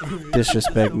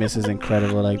disrespect Mrs.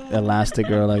 Incredible like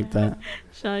Elastigirl like that.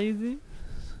 Sean, you see?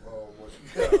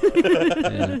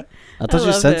 Yeah. I thought you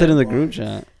love sent it in it. the group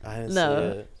chat. I didn't No.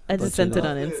 see it. I just sent it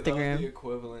on That was the Instagram.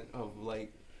 equivalent of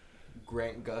like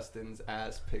Grant Gustin's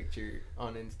ass picture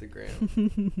on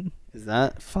Instagram. Is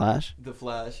that Flash? The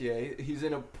Flash, yeah, he's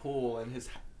in a pool and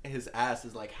his ass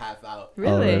is like half out, Oh,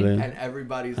 Really? really? and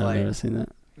everybody's I've never like, seen that.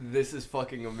 "This is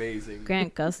fucking amazing."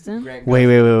 Grant Gustin? Grant Wait.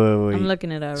 I'm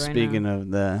looking it up right Speaking now.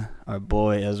 of our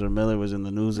boy Ezra Miller was in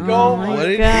the news again. Oh my What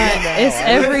did he do god. now? It's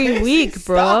every week,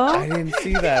 bro. I didn't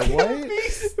see that. What?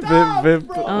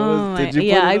 Oh my. Did you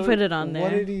Yeah, I it put it on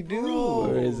What there. did he do?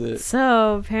 Where is it?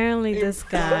 So apparently this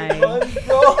guy.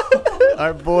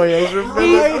 Our boy Ezra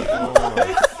Miller. Oh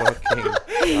my fucking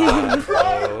god,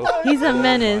 bro. He's a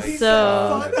menace.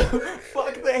 So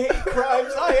Fuck the hate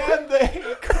crimes. I am the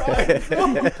hate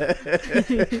crimes.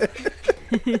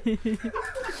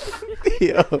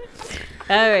 Yo,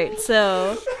 all right.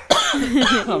 So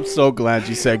I'm so glad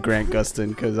you said Grant Gustin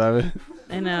because I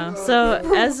know. So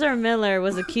Ezra Miller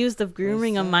was accused of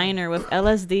grooming a minor with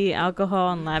LSD,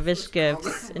 alcohol, and lavish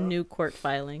gifts in new court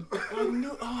filing.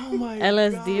 Oh my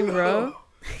LSD, bro.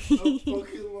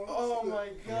 Oh my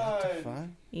god.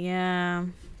 Yeah.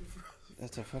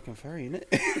 That's a fucking furry, isn't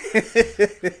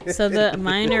it? So the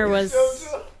minor was.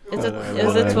 It was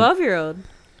a 12-year-old.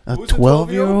 A Who's a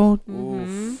 12-year-old?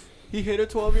 Mm-hmm. He hit a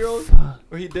 12-year-old,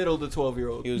 or he diddled a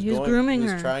 12-year-old. He was, He was going, grooming he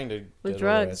was her trying to with diddle her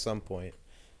drugs. at some point.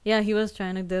 Yeah, he was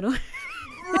trying to diddle.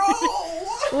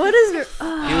 What is your?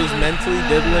 He was mentally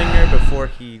diddling her before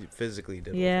he physically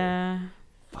diddled her. Yeah.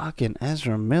 Fucking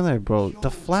Ezra Miller, bro. The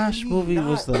Flash movie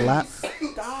was the last.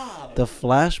 The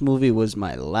Flash movie was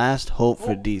my last hope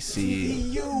for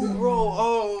DC. You, bro.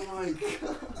 Oh my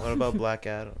god. What about Black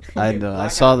Adam? I know. I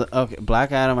saw the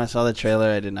Black Adam. I saw the trailer.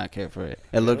 I did not care for it.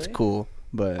 It looked Really? cool,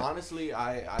 but Honestly,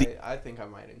 I think I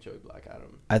might enjoy Black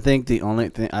Adam. I think the only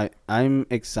thing I'm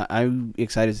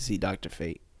excited to see Dr.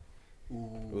 Fate.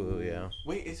 Ooh, yeah.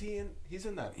 Wait, is he in? He's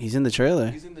in that. He's in the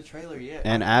trailer, He's in the trailer, yeah.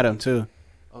 and Adam too.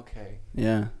 Okay.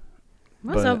 Yeah.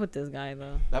 What's But- up with this guy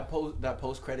though? That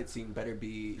post credit scene better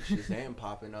be Shazam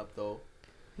popping up though,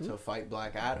 to fight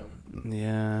Black Adam.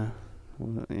 Yeah.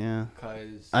 Well, yeah.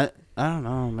 Cause I don't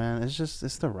know, man. It's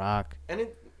The Rock. and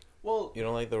it, well, You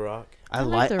don't like The Rock? I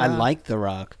like The I Rock. like The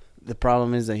Rock. The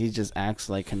problem is that he just acts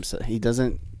like himself.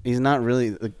 He's not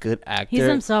really a good actor. He's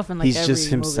himself in like He's every just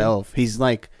movie. himself. He's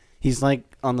like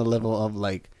on the level of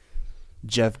like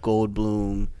Jeff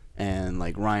Goldblum and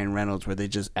like Ryan Reynolds, where they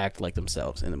just act like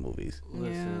themselves in the movies.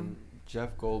 listen,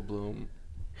 Jeff Goldblum.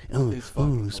 Oh, It's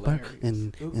fucking spark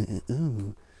hilarious.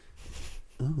 and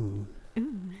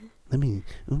let me.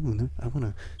 Ooh, I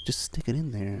wanna just stick it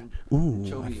in there. Ooh, I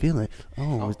Joey, feel it.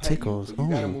 Oh, I'll it pet you, tickles. but you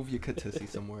gotta Oh, move your katissy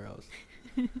somewhere else.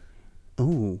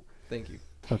 ooh. Thank you.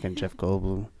 Fucking Jeff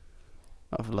Goldblum.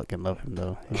 I fucking love him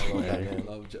though. He's hilarious.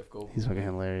 I love Jeff Goldblum. He's fucking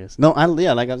hilarious. No,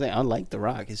 like I'm saying, I like The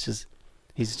Rock. It's just,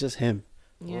 he's just him.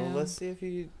 Yeah. Well, let's see if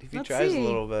he Let's tries see. a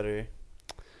little better.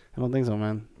 I don't think so,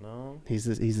 man. No? He's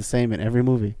the same in every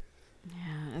movie. Yeah,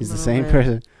 a He's the little same bit.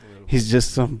 person. He's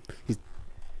just he's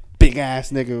big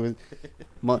ass nigga with.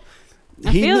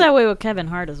 I feel that way with Kevin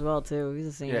Hart as well too. He's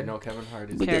the same. Yeah, no, Kevin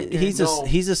Hart is. But character. he's No,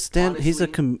 he's a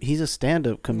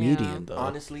stand-up comedian Yeah. though.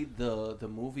 honestly, the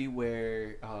movie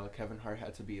where Kevin Hart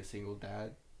had to be a single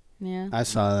dad, Yeah. I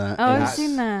saw that. Oh, it, I've was,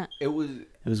 seen that. it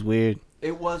was weird.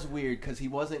 weird because he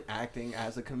wasn't acting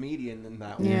as a comedian in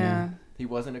that one. Yeah. He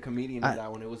wasn't a comedian I- in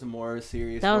that one. It was a more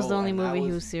serious. That was the role, only and that movie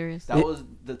he was serious. That was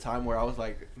the time where I was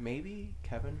like, maybe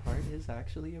Kevin Hart is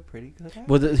actually a pretty good actor.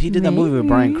 Well, he did that movie with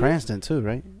Bryan Maybe. Cranston too,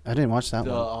 right? I didn't watch that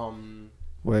the one.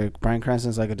 Where Bryan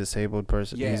Cranston's like a disabled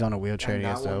person. Yeah, He's on a wheelchair. and He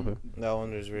has that to help one- him. That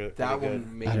one was really that good.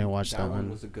 one made, I didn't watch that that one. one.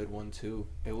 Was a good one too.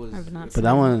 It was. I've not But seen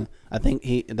that it. one, I think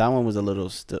that one was a little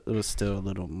it was still a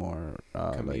little more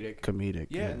Comedic. like comedic.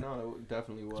 Yeah, no, it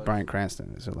definitely was. Bryan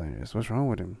Cranston is hilarious. What's wrong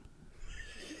with him?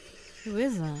 Who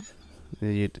is that?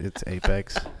 It's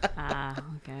Apex. Ah,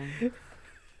 okay.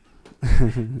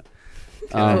 Can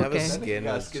I have Okay. a That nigga skin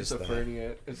got that's just that?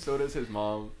 schizophrenia, and so does his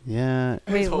mom. Yeah,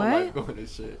 His Wait, whole what? life going to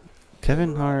shit.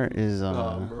 Kevin Hart is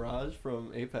Mirage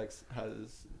from Apex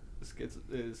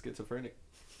is schizophrenic.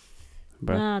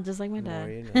 bro. Nah, just like my The more dad.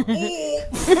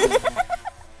 you know.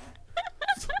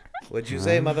 What'd you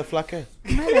say, motherfucker?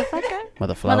 Motherfucker.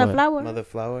 Mother flower. Motherflower. Mother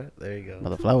flower? There you go.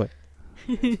 Mother flower.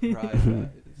 Right.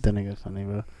 That nigga funny,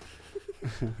 bro.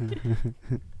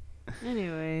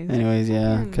 Anyways,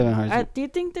 yeah, Kevin Hart's do you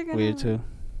think they're gonna weird too.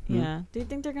 Yeah. Do you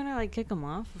think they're gonna like kick him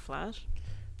off of Flash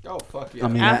Oh fuck yeah! I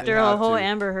mean, after They a have whole to.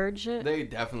 Amber Heard shit? They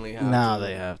definitely have. Now to.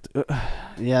 they have to.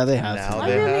 Yeah, they have Now to. I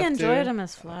they really have enjoyed to. him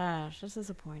as Flash. That's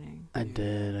disappointing. I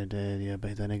did. Yeah,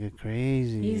 but that nigga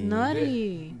crazy. He's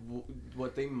nutty.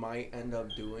 What they might end up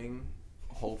doing,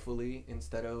 hopefully,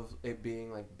 instead of it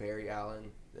being like Barry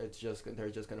Allen, they're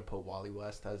just gonna put Wally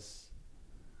West as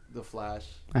the Flash.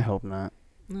 I hope not.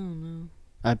 No.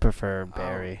 I prefer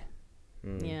Barry.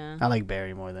 Mm. Yeah. I like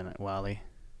Barry more than Wally.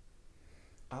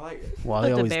 I like it. Wally Put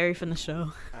the always Barry from the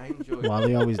show. I enjoy.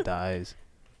 Wally always dies.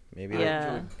 Maybe Yeah.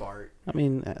 I enjoy Bart. I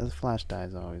mean, Flash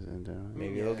dies always.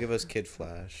 maybe Yeah. they'll give us Kid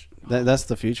Flash. That's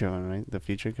the future one, right? The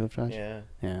future Kid Flash. Yeah.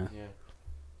 Yeah.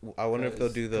 Yeah. I wonder if they'll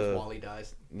do 'Cause the. Wally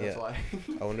dies. That's Yeah. why.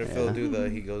 I wonder if Yeah. they'll do the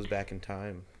he goes back in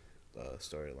time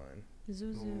storyline.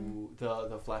 Zuzu. Ooh,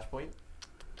 the Flashpoint.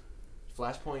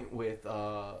 Flashpoint with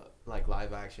like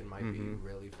live action might be Mhm.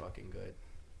 really fucking good,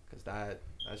 cause that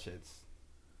shit's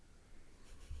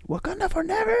Wakanda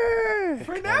forever.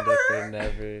 Wakanda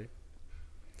forever.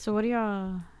 So what are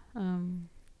your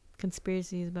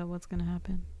conspiracies about what's gonna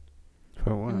happen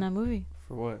For in what? that movie?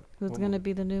 for what? Who's gonna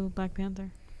be the new Black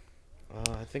Panther?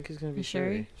 I think he's gonna be And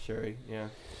Shuri? Shuri. Shuri, yeah.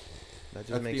 That just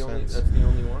That's makes the only. sense. That's the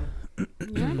only one.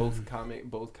 Yeah.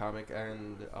 both comic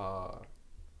and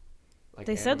like.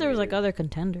 They said there was like animated. other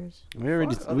contenders. We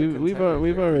already Fuck other we've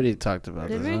contenders, already talked about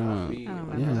Did this. we? I I don't- don't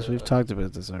remember. Yes, we've talked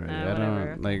about this already. I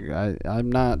whatever. don't like.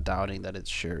 I'm not doubting that it's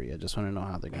Shuri. I just want to know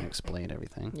how they're gonna explain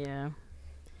everything. Yeah.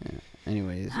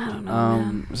 Anyways, I don't know,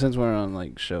 man. since we're on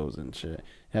like shows and shit,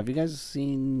 have you guys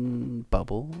seen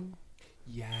Bubble?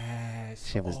 Yes.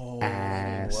 Shit was Oh,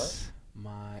 ass.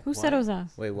 My. Who said it was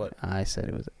ass? Wait, what? I said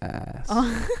it was ass.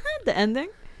 Oh, the ending?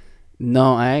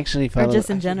 No, I actually Or felt. just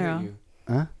in I should hurt general? you.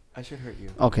 Huh? I should hurt you.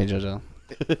 Okay, Jojo.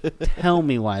 Tell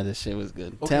me why this shit was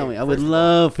good. Tell Okay, me. I would first of all-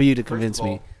 love for you to First convince of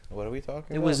all, me. What are we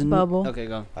talking It about? was Bubble. Okay,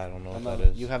 go. I don't know what I'm that not-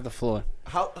 is. You have the floor.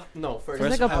 How? No. First.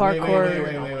 It's like a Wait,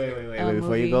 parkour, Wait,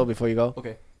 before you go. Before you go.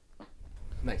 Okay.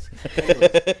 Nice.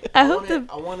 Anyways, I hope the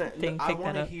I want thing to picked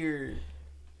that up. hear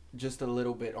just a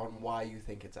little bit on why you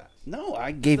think it's ass. No,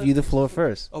 I gave you the floor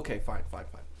first. Okay, fine.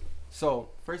 So,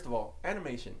 first of all,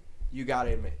 animation. You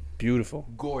gotta admit, Beautiful.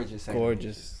 gorgeous. Animation.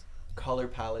 Gorgeous. Color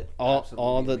palette. All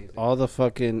absolutely the amazing. the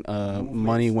fucking Movements.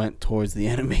 money went towards the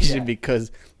animation Yeah.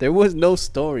 because there was no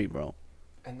story, bro.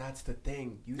 And that's the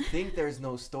thing. You think there's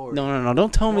no story. No.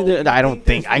 Don't tell me No, that. you I don't think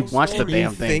think. there's I no watched the story.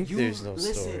 damn You thing. think You- there's no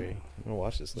listen. story? I'm gonna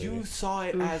watch this later. You saw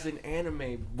it as an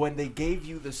anime when they gave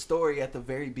you the story at the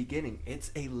very beginning. It's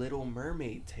a Little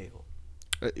Mermaid tale.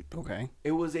 Okay.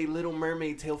 It was a Little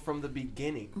Mermaid tale from the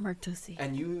beginning. Mertusi.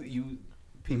 And you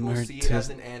people see it as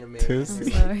an anime. I'm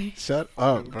sorry. Shut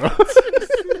up, bro.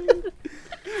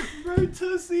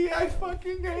 Mertusi, I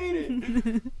fucking hate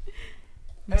it.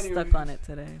 I'm stuck on it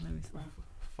today. Let me see.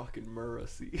 Fucking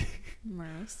Mercy.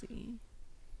 Mercy.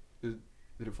 Did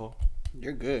it fall?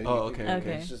 You're good. Oh, okay.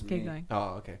 Okay, It's just keep me. going.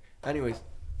 Oh, okay. Anyways,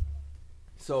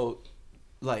 so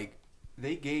like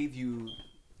they gave you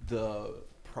the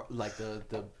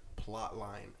the plot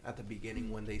line at the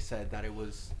beginning when they said that it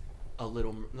was a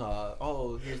little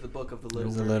here's the book of the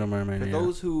Little There's a Mermaid. Little Mermaid. For Yeah.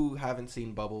 those who haven't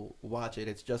seen Bubble, watch it.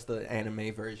 It's just the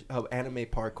anime version of anime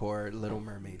parkour Little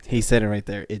Mermaid. He said it right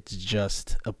there. It's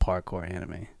just a parkour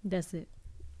anime. That's it.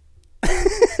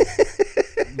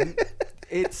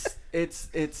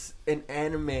 It's an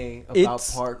anime about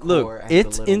It's parkour. look. and the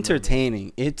It's Little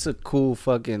entertaining. It's a cool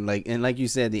fucking like you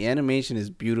said. The animation is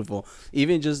beautiful.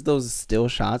 Even just those still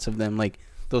shots of them, like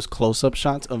those close up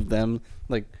shots of them,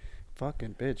 like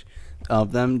fucking bitch,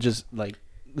 of them just like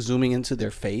zooming into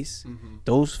their face. Mermaid. Mhm.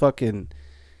 Those fucking.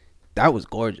 That was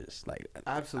gorgeous. Like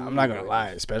Absolutely. I'm not gonna gorgeous. lie,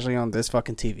 especially on this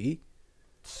fucking TV.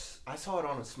 I saw it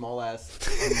on a small ass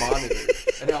monitor,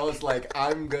 and I was like,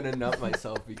 I'm gonna nut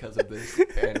myself because of this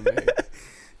anime.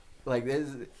 Like this,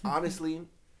 honestly,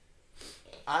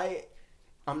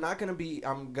 I'm gonna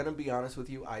be honest with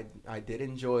you. I did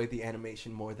enjoy the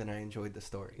animation more than I enjoyed the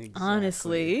story.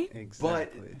 Honestly.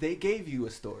 Exactly. But they gave you a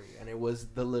story, and it was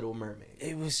The Little Mermaid.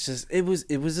 It was just it was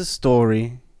a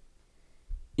story.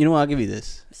 You know what? I'll give you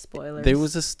this. Spoilers. There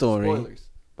was a story. Spoilers,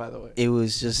 by the way. It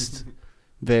was just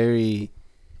very,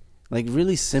 like,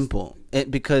 really simple.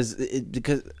 Because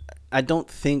I don't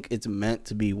think it's meant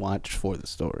to be watched for the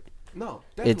story. No,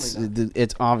 definitely not.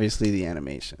 It's obviously the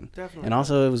animation. Definitely. And not.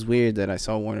 also, it was weird that I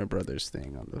saw Warner Brothers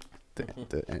thing on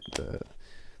the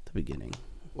beginning.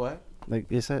 What? Like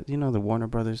it said, the Warner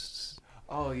Brothers.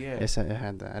 Oh yeah. It said it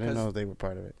had that. I didn't 'Cause know they were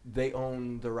part of it. They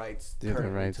own the rights They have the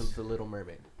currently rights. to The Little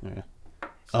Mermaid. Yeah. So-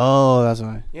 Oh, that's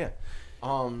why. Yeah.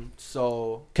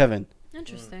 So Kevin, Yeah.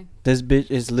 Interesting. This bitch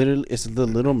is literally it's the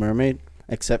Little Mermaid,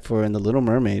 except for in the Little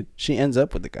Mermaid, she ends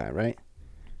up with the guy, right?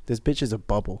 This bitch is a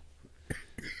bubble.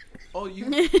 Oh, you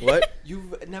What?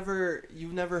 you've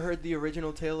never heard the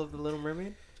original tale of the Little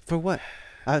Mermaid? For what?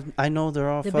 I know they're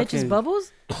all The fucking. bitch is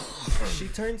bubbles. She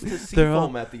turns to sea They're all-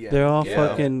 foam at the end. They're all Yeah.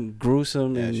 fucking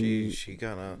gruesome Yeah, and. she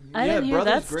kind of. I didn't hear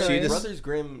that Grimm, story. Brothers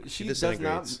Grimm. She does not.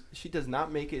 disintegrates. She does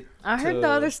not make it. I heard to- the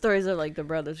other stories are like the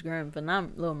Brothers Grimm, but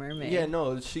not Little Mermaid. Yeah,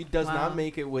 no, she does Wow. not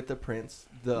make it with the prince.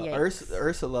 The Yikes.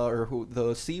 Ursula, or who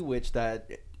the sea witch that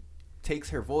takes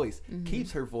her voice, Mhm.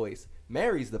 keeps her voice,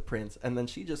 marries the prince, and then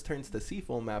she just turns to sea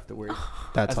foam afterwards.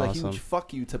 That's as a awesome. huge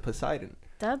fuck you to Poseidon.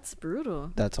 That's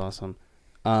brutal. That's awesome.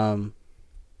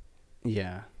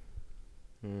 Yeah.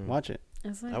 Watch it.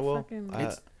 It's like I will. fucking.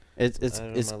 I- It's I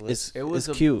don't it's know my it's It was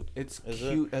it's a- cute. It's Is it?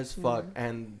 cute as fuck, Mhm.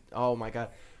 and oh my god,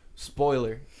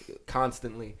 spoiler,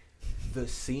 constantly, the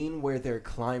scene where they're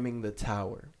climbing the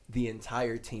tower. The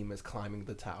entire team is climbing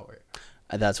the tower.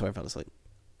 That's where I fell asleep.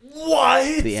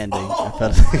 What? The ending. Oh I fell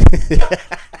asleep.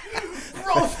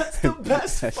 Bro, that's the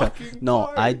best I fell- fucking No,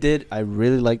 part. I did. I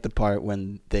really liked the part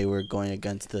when they were going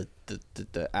against the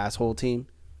asshole team.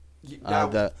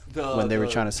 When they were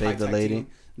trying to save the high-tech lady, team,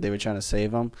 they were trying to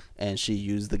save him, and she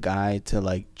used the guy to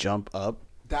like jump up.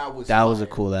 that was a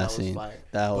fire. cool ass was scene. fire.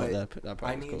 That But part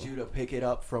I was need cool. you to pick it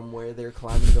up from where they're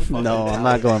climbing the fucking No, I'm tower.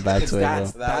 not going back 'Cause to it,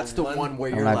 That's, bro. that's the one where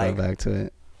I'm you're not like, going back to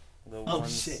it. The Oh, one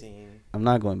shit. scene. I'm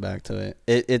not going back to it.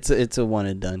 It's a one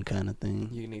and done kind of thing.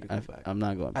 you need to go back. I'm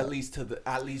not going back. At least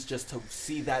just to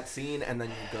see that scene, and then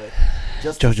you're good.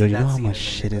 Just to Jojo, see you that know how scene, much and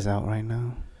then shit you're is good. out right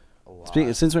now. A lot.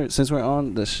 Since we're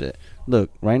on this shit, look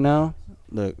right now.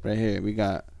 Look right here. We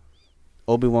got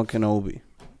Obi-Wan Kenobi.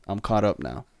 I'm caught up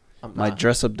now. I'm My not-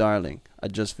 Dress Up Darling. I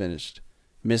just finished.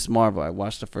 Miss Marvel. I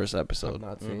watched the first I'm episode.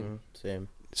 not seeing. Mhm, same.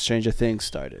 Stranger Things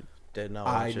started. Did not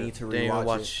I watch it. need to Didn't even rewatch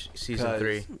watch season 'cause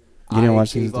 3. You didn't I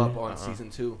watch gave season up three? on season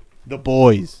 2. The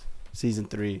Boys. Season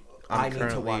 3. I I'm need to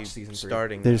currently watch season 3.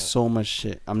 starting. There's that. so much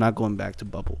shit. I'm not going back to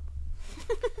Bubble.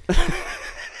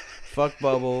 Fuck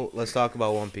Bubble. Let's talk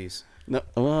about One Piece. No,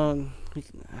 well, we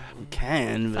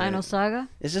can. But Final Saga.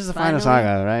 it's just the final Finally.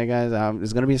 saga, right, guys?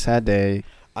 It's gonna be a sad day.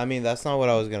 I mean, that's not what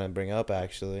I was gonna bring up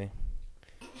actually.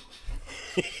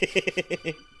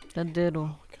 The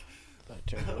diddle.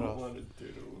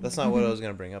 That's not what I was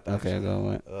gonna bring up. Actually. Okay,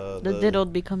 go on. The diddle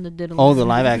become the diddle. Oh, the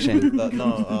live action.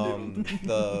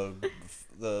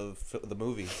 The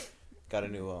movie got a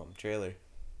new trailer.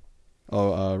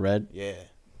 Oh, Red. Yeah.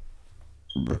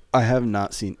 I have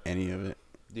not seen any of it.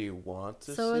 Do you want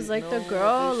to? So see it's like the what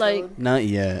girl, they like showed? Not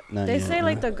yet. Not they yet. say,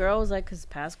 like no. the girl was like his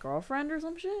past girlfriend or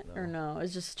some shit, or no?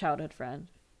 It's just childhood friend.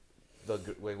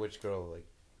 Wait, which girl? Like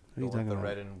What are you the one talking with the about?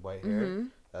 red and white hair. Mm-hmm.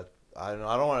 I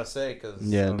don't want to say because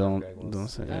Yeah, don't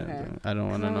say that. Okay. I don't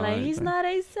want to I'm know. like, he's anything. not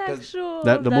asexual.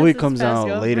 That the That's movie his comes past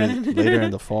out later girlfriend.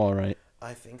 in the fall, right?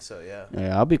 I think so. Yeah.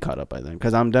 Yeah, I'll be caught up by then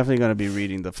because I'm definitely gonna be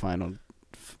reading the final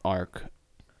arc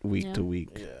week Yeah. to week.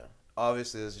 Yeah.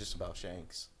 Obviously, it's just about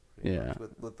Shanks. pretty Yeah.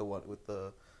 much,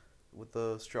 with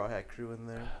the Straw Hat Crew in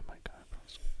there. Oh my god,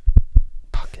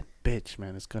 bro. Fucking bitch,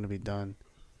 man! It's gonna be done.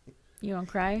 You gonna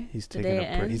cry? He's The taking day a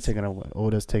it break. He's ends? taking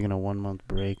Oda's taking a 1 month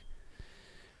break.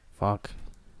 Fuck.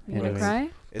 You gonna Anyways. cry?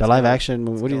 It's The live gonna- action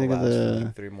movie. it's What do you think gonna of last for, the?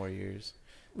 like 3 more years?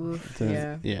 Oof,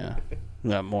 the yeah.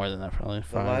 yeah, more than that probably. The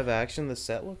 5. live action, the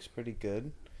set looks pretty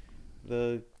good.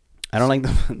 I don't like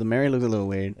the Mary looks a little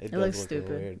weird. It does looks look a little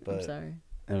stupid. weird, I'm but sorry.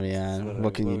 I mean, yeah. whatever,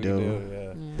 What can you do? Yeah.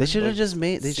 Yeah. They should have Like, just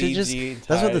made. They should just. CG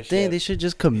That's what the entire thing. shit. They should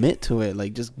just commit to it.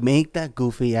 Like, just make that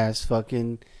goofy ass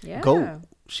fucking Yeah. goat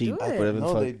sheep. Do it. Whatever the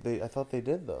No, fuck. I thought they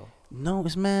did though. No,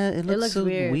 it's mad. It looks so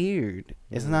weird. weird.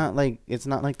 It's Mhm.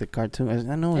 not like the cartoon.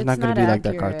 I know it's It's not gonna not be like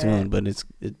that accurate. cartoon, but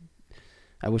it.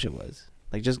 I wish it was.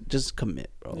 Like just commit,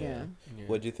 bro. Yeah.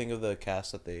 What do you think of the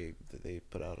cast that they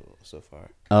put out so far?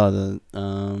 Oh,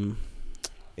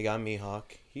 They got Mihawk.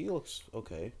 He looks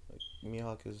okay. Like,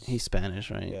 Mihawk is. he's Spanish,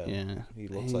 right? Yeah. Yeah. He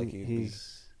looks like he'd be-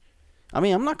 he's. I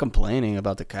mean, I'm not complaining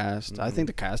about the cast. I Mhm. think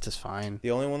the cast is fine.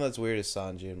 The only one that's weird is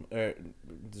Sanji and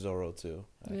Zoro too.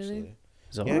 Actually. Really?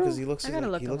 Zoro? Yeah, because he looks I gotta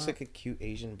like look he him looks up. like a cute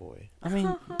Asian boy. I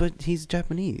mean, but he's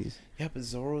Japanese. Yeah, but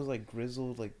Zoro's like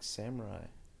grizzled like samurai.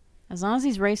 As long as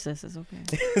he's racist, it's okay.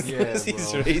 Yeah,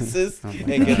 He's bro. racist Oh my and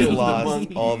God. gets Kills the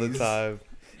lost all the monkeys. time.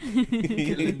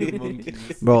 Killing the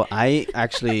monkeys. Bro, I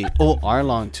actually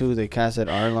Arlong too. They casted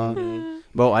Arlong.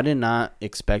 Bro, I did not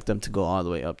expect them to go all the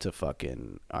way up to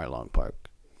fucking Arlong Park.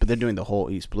 But they're doing the whole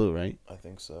East Blue, right? I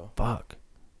think so. Fuck.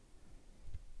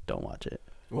 Don't watch it.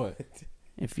 What?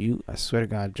 If you, I swear to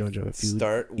God, Jojo, if you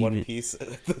Start One even Piece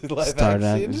live start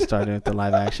action. starting with the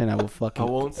live action, I will fucking. I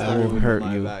won't I start will with hurt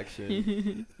live you.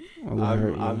 action. I will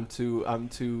hurt you. I'm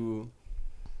too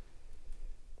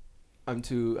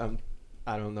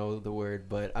I don't know the word,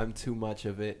 but I'm too much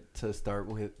of it to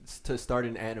start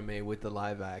an anime with the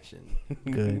live action.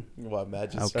 Good. Well,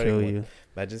 imagine I'll starting. kill you.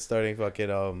 Imagine starting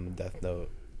fucking Death Note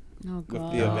Oh with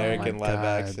god. the American my live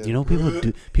God. action. You know,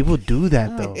 people do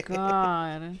that though. Oh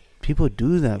god. People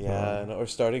do that, bro. Yeah, or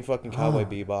starting fucking Cowboy Ah.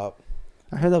 Bebop.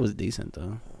 I heard that was decent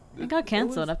though. It got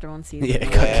canceled after one season. Yeah,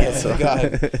 it got Yeah, canceled. God. No,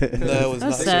 it was That's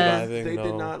not sad. surviving. They no.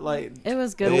 did not like. It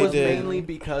was good. They It was did. mainly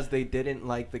because they didn't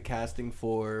like the casting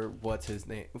for what's his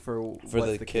name for what's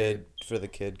the kid for the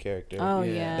kid character. Oh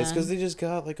Yeah. yeah. It's because they just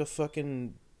got like a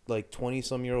fucking like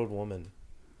 20-some-year-old woman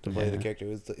to play the Yeah. character.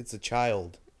 It's a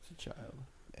child, It's a child.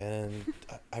 and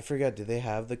I forgot. Did they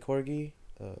have the corgi,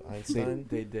 Einstein?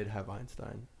 They did have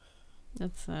Einstein.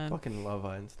 That's sad. Fucking love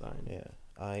Einstein. Yeah,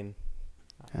 Ein.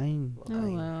 Fine.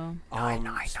 Love Oh Ein.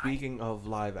 wow. Speaking of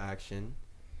live action,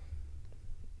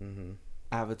 Mm-hmm.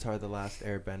 Avatar: The Last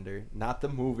Airbender, not the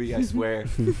movie, I swear,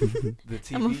 the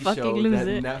I'ma TV fucking show lose that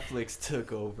it. Netflix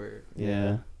took over.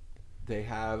 Yeah. They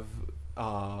have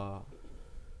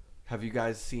you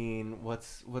guys seen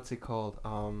what's it called?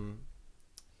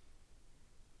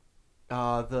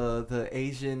 The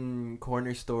Asian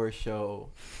corner store show.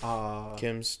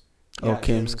 Kim's. Oh, yeah,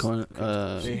 Kim's corner.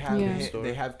 They have Yeah.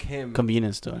 they have Kim.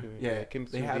 Convenience store. Yeah,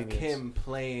 Kim's they have Convenience. Kim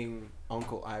playing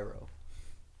Uncle Iroh.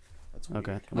 That's weird.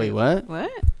 Okay. Wait, what?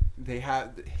 What? They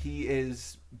have he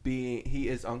is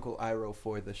Uncle Iroh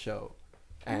for the show,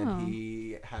 and Oh.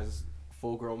 he has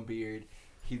full grown beard.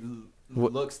 He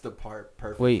What- looks the part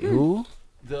perfect. Wait, who?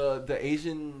 The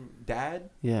Asian dad.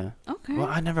 Yeah. Okay. Well,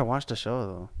 I never watched the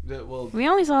show We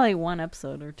only saw like one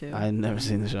episode or two. though. I never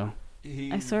seen the show.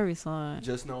 he I swear we saw it.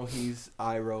 just know he's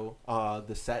Iroh.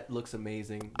 The set looks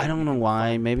amazing. I don't You know can why.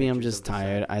 find Maybe I'm pictures just of the set.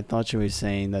 tired. I thought you were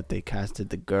saying that they casted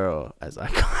the girl as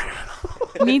Icon.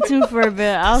 Me too for a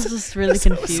bit. I was just really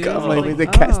confused. I'm I was like, like, wait, they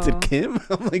oh. casted Kim?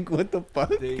 I'm like, what the fuck?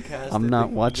 They casted I'm not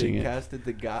the, watching they it. casted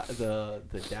the guy, the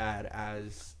dad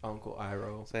as Uncle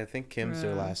Iroh. So I think Kim's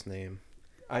their Bruh. last name.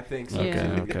 I think so. Okay,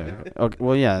 Yeah. okay. Okay.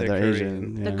 Well, yeah, They're they're Asian.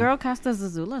 Korean. Yeah. The girl cast as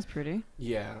Azula is pretty.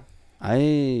 Yeah.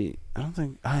 I don't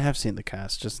think I have seen the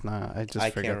cast. Just not. I just I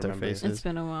forget can't their remember. It's faces.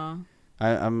 been a while.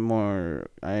 I'm more.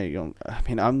 I don't. I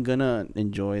mean, I'm gonna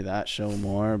enjoy that show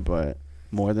more, but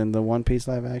more than the One Piece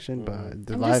live action. But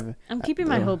the I'm keeping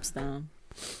my yeah. hopes down.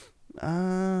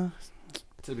 To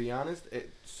be honest,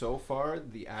 so far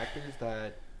the actors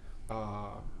that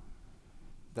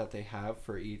they have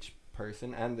for each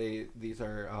person, and these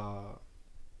are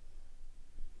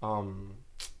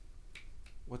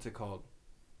what's it called?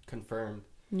 Confirmed.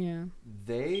 Yeah.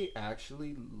 They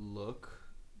actually look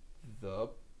the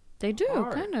They do,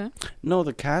 Hard. kind of. No,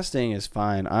 the casting is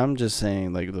fine. I'm just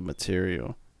saying like the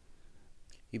material.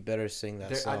 You better sing that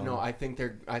they're, song. no, I think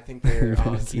they're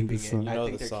Better sing the keeping song. it. You I know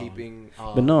think the they're song. keeping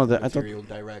But no, I thought- material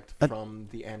direct I- from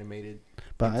the animated.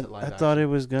 But into I live thought it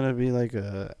action. was gonna be like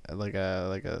a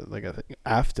thing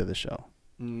after the show.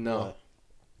 No, What?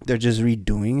 They're just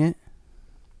redoing it.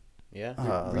 Yeah.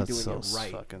 Oh, that's redoing so it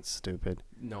right. fucking stupid.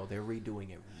 no, they're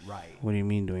redoing it right. What do you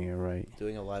mean doing it right?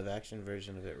 Doing a live action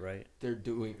version of it, right? They're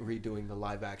redoing the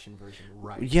live action version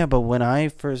right. Yeah, but when I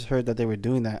first heard that they were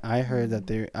doing that, I heard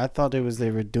that I thought they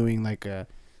were doing like a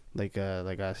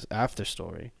after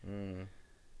story. Mm.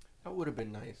 That would have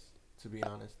been nice, to be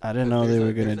honest. I didn't know they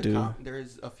were gonna there's do.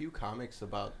 There's a few comics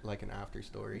about like an after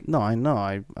story. No, I know.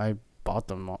 I bought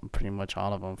them pretty much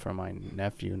all of them for my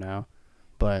nephew now,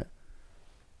 but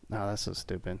no, that's so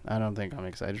stupid. I don't think I'm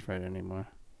excited for it anymore.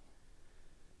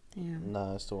 Yeah.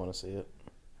 Nah, I still want to see it.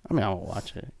 I mean, I'll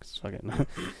watch it. 'Cause fucking,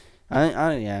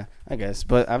 yeah, I guess.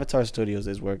 But Avatar Studios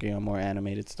is working on more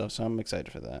animated stuff, so I'm excited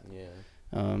for that. Yeah.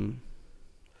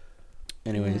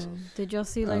 Anyways, Yeah. Did y'all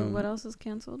see like what um, else is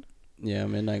canceled? yeah,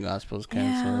 Midnight Gospel's Yeah, I'm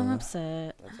canceled.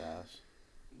 upset. That's ass.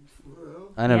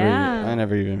 I never, Yeah. I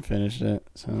never even finished it.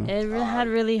 So It had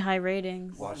really high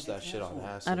ratings. Watch that shit on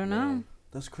acid. I don't know. man.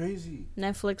 That's crazy.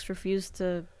 Netflix refused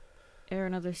to air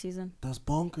another season. That's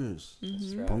bonkers. That's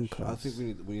Mhm. trash. Bunkers. I think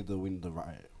we need the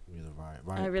riot. We need the riot.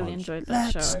 I really punch. enjoyed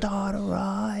that show. start a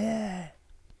riot.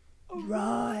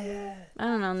 Riot. I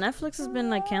don't know. Netflix has been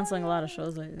like canceling a lot of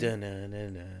shows lately.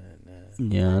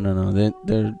 Dun-dun-dun-dun-dun. Yeah, I don't know.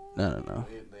 They're I don't know.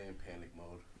 They in panic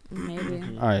mode.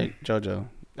 Maybe. All right, JoJo,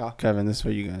 Kevin, this is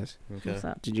for you guys. Okay. What's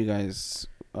up? Did you guys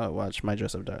watch My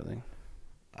Dress Up Darling?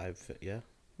 Yeah.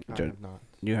 I Joe- have not.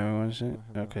 You haven't watched it? I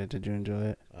have not. Okay. Did you enjoy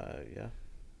it? Yeah.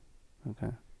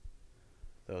 Okay.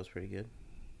 That was pretty good.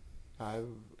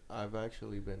 I've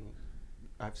actually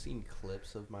I've seen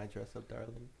clips of My Dress Up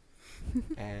Darling,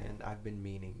 and I've been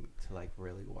meaning to like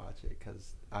really watch it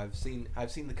because I've seen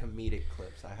the comedic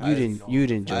clips. I haven't seen all you'd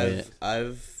the enjoy full it.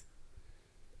 clips.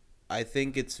 I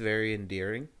think it's very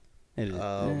endearing. It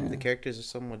is. The characters are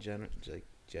somewhat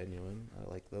genuine. I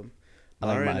like them. I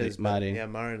like Marin Mari. is Mari. Yeah,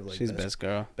 Marin is She's best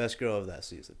girl. best girl of that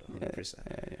season, 100%.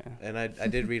 Yeah. And I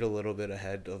did read a little bit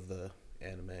ahead of the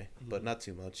anime, but not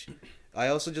too much. I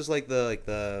also just like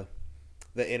the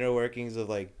inner workings of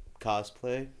like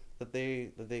cosplay that they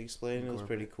explained. It was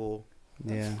pretty cool.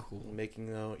 Yeah. Cool. Making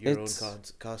your own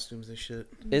It's- costumes and shit.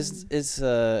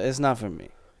 It's not for me.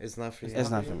 It's not for you. It's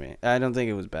not for me. I don't think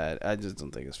it was bad. I just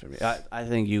don't think it's for me. I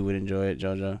think you would enjoy it,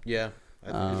 JoJo. Yeah.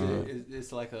 I think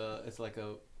It's like a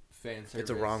fan service. it's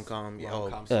a rom-com.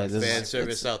 rom-com Yeah, slash this fan is-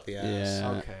 service out the ass.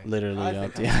 Yeah, Okay. literally. I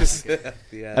Out think the I'm ass.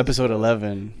 Yeah. Episode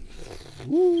 11.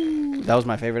 Woo. That was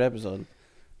my favorite episode.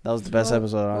 That was the best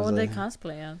episode. What would they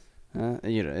Honestly. cosplay as?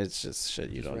 You know, it's just shit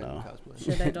you don't know.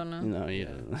 Shit, I don't know. No, you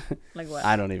don't. Like what?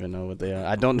 I don't even know what they are.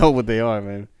 I don't know what they are,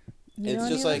 man. You It's know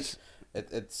just any like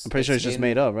of it's. I'm pretty sure it's just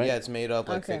made up, right? Yeah, it's made up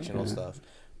like Okay. fictional Yeah. stuff.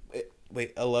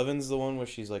 Wait, 11's the one where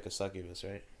she's like a succubus,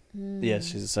 right? those? Yes,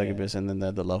 she's a succubus, and then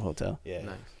the Love Hotel. Yeah.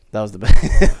 Nice. That was the best.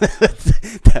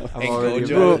 I'm And already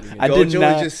Gojo, imagining I it. did Gojo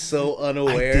not- is just so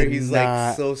unaware. did He's not-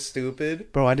 like so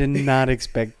stupid. Bro, I did not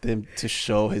expect them to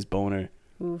show his boner.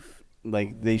 Oof.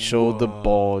 Like they showed the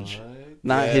bulge,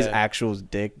 not his Yeah. actual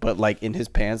dick, but like in his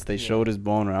pants they showed his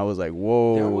boner. I was like,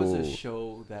 whoa. There was a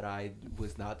show that I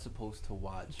was not supposed to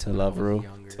watch. To when Love I was Ru.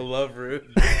 younger. To love Root.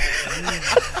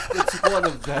 It's one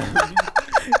of them.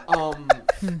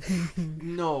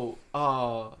 No.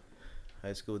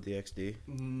 High School DxD.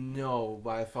 No, but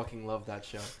I fucking love that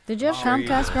show. Did you have Sure you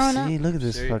Comcast growing up? See, look at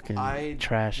this Sure. fucking I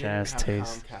trash didn't ass have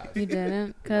taste. Comcast. You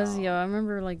didn't? Because, No. yo, I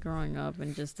remember, like, growing up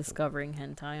and just discovering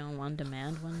hentai on On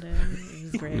Demand one day. It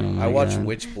was great. Oh my I watched God.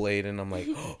 Witchblade and I'm like,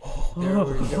 There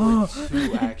were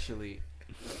two actually.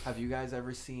 Have you guys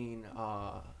ever seen?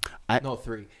 No,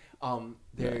 three.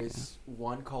 There's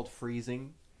one called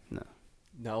Freezing. No.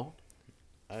 No.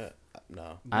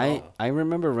 no. I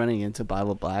remember running into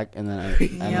Bible Black and then I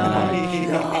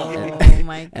Oh,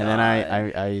 my God. and then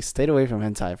I stayed away from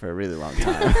hentai for a really long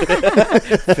time.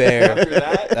 Fair. After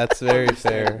that, That's very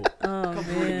fair. Oh,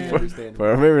 completely man. understandable.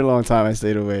 For a very long time I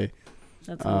stayed away.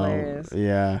 That's hilarious.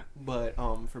 Yeah. But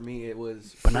for me it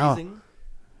was But now- Freezing.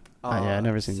 yeah, I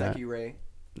never seen that. Sekirei.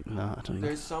 No, I don't know.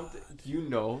 There's something you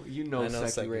know I know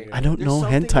Sekirei. Sekirei. I don't There's know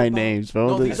something hentai about- names, bro.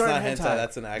 No, They- these That's aren't not hentai. hentai.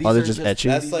 That's an These actual. Oh, they're are just etchy?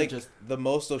 That's these are like just the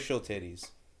most they'll show titties.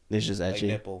 it's just Like etchy.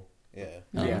 nipple. Yeah.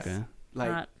 Oh, Yes. okay. like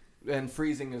Hot. and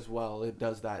Freezing as well. It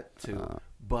does that too. Uh,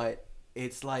 But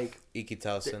it's like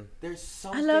Ikitausen. there's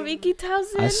something. I love Iki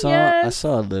Towson. I Yes.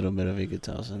 saw a little bit of Yeah,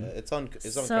 Ikitausen. it's on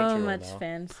So Crunchyroll much now.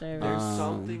 fan service. There's Um,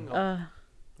 something.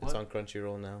 It's What? on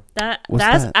Crunchyroll now. What's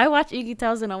That's that? I watch Iki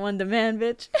Towson on Demand,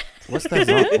 bitch. What's that?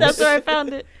 Zombie? That's where I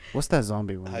found it. What's that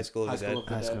zombie one? High School of High the School Dead. of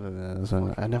the High Dead. School of the Dead. That's one.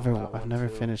 Fucking I never, love that I've one never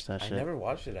too. finished that I shit. never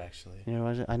watched it actually. You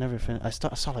know, I never finished. I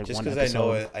saw like Just one because episode. I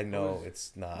know it, I know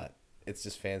it's not. It's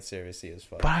just fan servicey as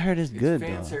fuck. But I heard it's good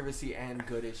Fan though. servicey and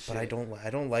good as shit. But I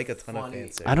don't like a ton of Funny.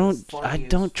 fan service. I don't, Funny I as-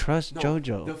 don't trust No,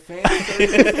 JoJo. The fan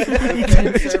service, the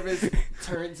fan service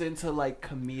turns into like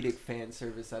comedic fan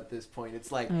service at this point.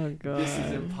 It's like Oh god. this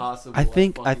is impossible. I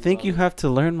think fucking you love have to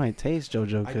learn my taste,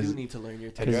 JoJo, it. I do because need to learn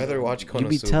your I'd taste. rather watch you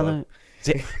be Konosuba. telling.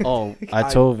 See, oh, I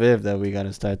told Viv that we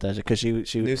gotta start that shit because she.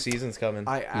 New season's coming.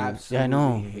 I absolutely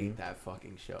know. hate that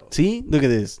fucking show. See, look at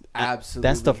this. Absolutely.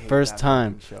 That's the hate first that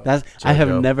time. fucking show. That's I have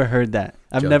JoJo. never heard that.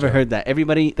 I've never JoJo. heard that.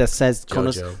 Everybody that says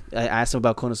JoJo. I asked them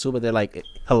about Konosuba, they're like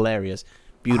hilarious,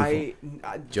 beautiful. I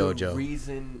JoJo. The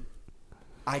reason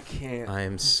I can't. I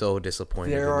am so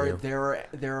disappointed There in are you.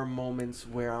 there are moments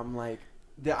where I'm like,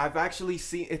 I've actually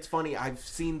seen. It's funny. I've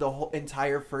seen the whole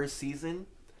entire first season.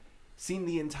 Seen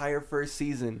the entire first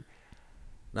season.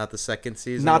 Not the second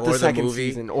season. Not or the second movie.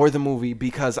 season or the movie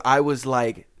because I was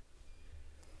like,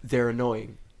 they're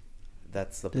annoying.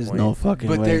 That's the There's point. no fucking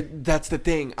But way. that's the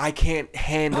thing. I can't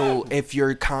handle if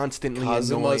you're constantly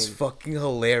Kazuma's annoying. fucking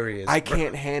hilarious. I bro.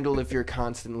 can't handle if you're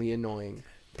constantly annoying.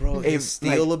 Bro, if, his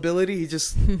steal ability, he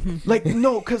just Like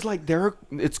no, cause like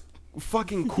it's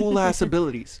fucking cool ass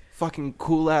abilities, fucking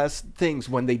cool ass things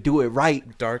when they do it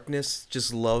right. Darkness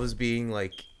just loves being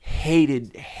like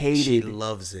Hated she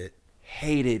loves it.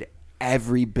 hated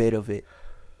every bit of it.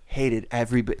 Hated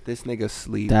every bit. This nigga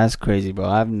sleep. That's crazy, bro.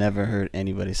 I've never heard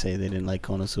anybody say they didn't like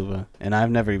Konosuba, and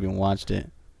I've never even watched it.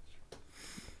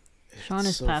 Sean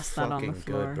is So passed out on the fucking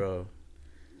floor. good, bro.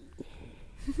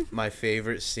 My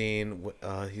favorite scene,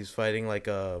 he's fighting like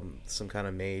some kind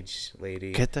of mage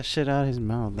lady, Get that shit out of his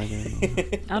mouth.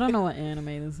 Like, I don't know what anime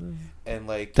this is. and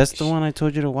like that's the one I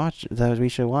told you to watch. That we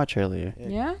should watch earlier.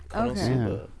 Yeah? Okay.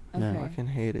 Konosuba. Yeah. Okay. Fucking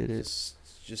hated it.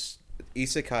 Just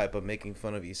isekai, but making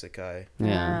fun of isekai.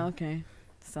 Yeah. Ah, okay.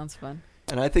 Sounds fun.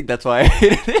 And I think that's why I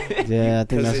hated it. Yeah, I think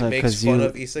Because that's it why. makes Because fun you.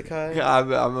 of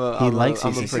isekai. He likes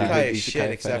I'm a isekai. pretty Isekai big is shit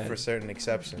isekai except fan. for certain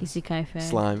exceptions. Isekai fan.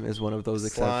 Slime is one of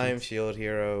those Slime, exceptions. Shield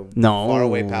Hero, No.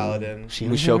 Faraway Paladin.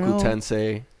 Shield Mushoku Hero?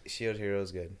 Tensei. Shield Hero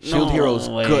is good. Shield No Hero's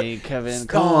way, good. Kevin. Stop.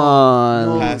 Come on.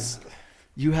 No. Pass.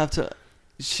 You have to.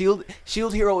 Shield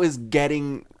Hero is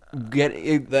getting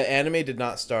The anime did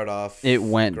not start off. It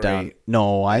went great. down.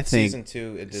 No, I think. Season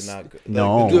 2, it did not.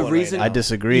 No. new The one reason- right I now.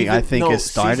 disagree. I think it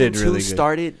started really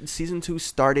good. Season 2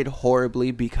 started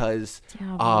horribly because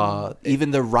Yeah, bro.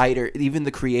 even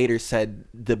the creator said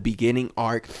the beginning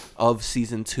arc of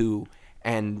season 2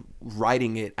 and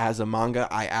writing it as a manga,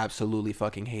 I absolutely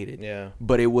fucking hated. Yeah.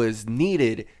 But it was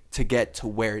needed to get to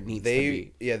where it needs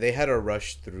to be. They had to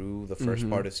rush through the first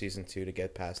part of season 2 to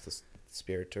get past the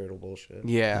spirit turtle bullshit.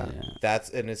 Yeah.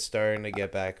 And it's starting to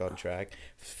get back on track.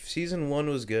 Season 1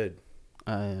 was good.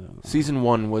 I don't know. Season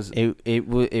 1 was it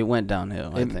went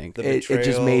downhill. I think. The it just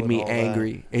betrayal made and me all that.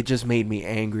 angry. It just made me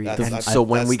angry. That's- And I- so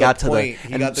when that's we the got to point.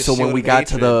 He the got and the so when shield we of got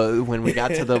to hatred. the when we got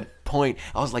to the point,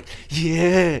 I was like,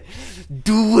 yeah,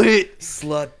 do it,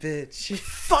 Slut bitch.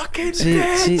 fucking See,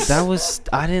 bitch. that was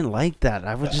I didn't like that.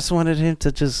 I would just wanted him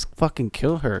to just fucking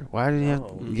kill her. Why did he have?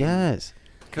 No. Yes.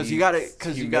 Because you got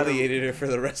humiliated her for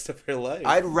the rest of her life.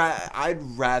 I'd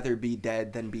rather be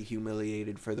dead than be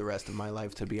humiliated for the rest of my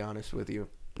life. To be honest with you,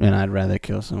 And I'd rather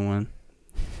kill someone.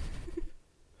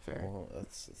 fair. Well,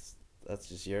 that's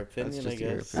just your opinion, just I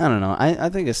your guess. I don't know. I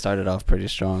think it started off pretty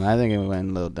strong. I think it went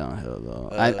a little downhill though.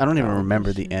 I don't even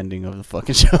remember the ending of the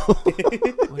fucking show.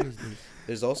 What is this?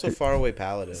 There's also Faraway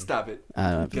Paladin. Stop it.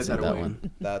 I don't Get know that that away.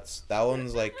 one. That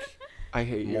one's like I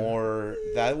hate you. more.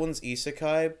 That one's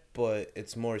isekai, but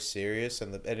it's more serious,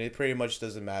 and it pretty much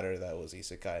doesn't matter that was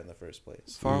isekai in the first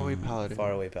place. Faraway Paladin.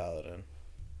 Faraway Paladin.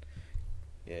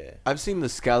 Yeah. I've seen the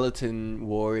Skeleton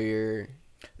Warrior.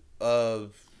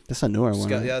 That's a newer one.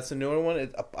 Right? Yeah, it's a newer one.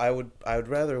 I would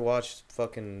rather watch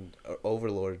fucking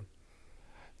Overlord.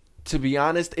 To be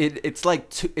honest, it's like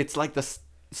the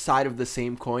side of the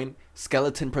same coin.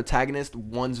 Skeleton protagonist,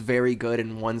 one's very good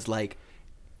and one's like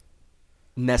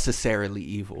necessarily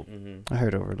evil. Mm-hmm. I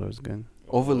heard Overlord's good.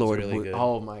 Overlord, really good.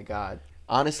 oh my god!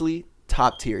 Honestly,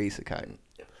 top tier isekai.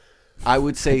 I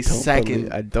would say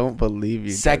second. I don't believe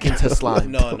you. Second to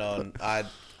Slime. No,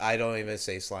 I don't even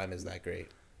say Slime is that great.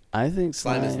 I think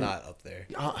Slime is not up there.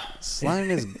 Slime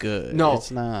is good. No.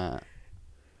 It's not.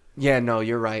 Yeah, no,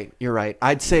 you're right.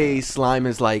 I'd say Slime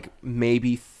is like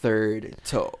maybe third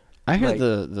to. I heard like,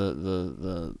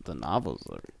 the novels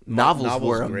are novels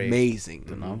were great. amazing.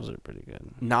 the novels are pretty good.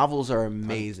 Novels are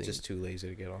amazing. I'm just too lazy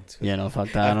to get onto. Yeah, no,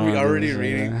 fuck that. I don't I'm wanna do already this right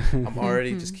reading. now. I'm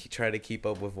already just trying to keep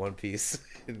up with One Piece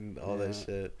and all that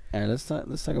shit. All right, let's talk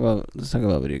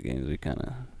about video games. We kind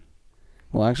of,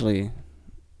 well, actually,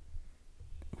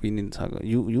 we need to talk about.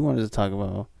 You wanted to talk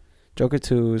about Joker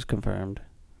 2 is confirmed.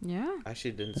 Yeah, I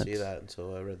actually didn't see that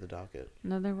until I read the docket.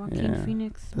 another Joaquin Yeah,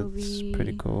 Phoenix That's movie.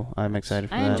 pretty cool. I'm excited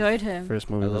for I that. enjoyed him.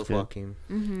 First I movie was love good. Joaquin.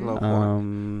 Mm-hmm.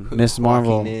 Love Miss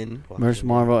Marvel. Walking in. Miss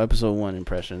Marvel episode 1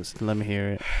 impressions. Let me hear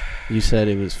it. You said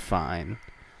it was fine.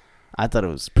 I thought it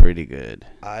was pretty good.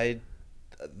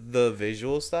 The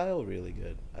visual style really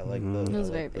good. I like Mhm. the. It was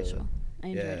I very like the- visual. I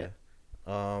enjoyed Yeah.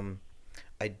 it.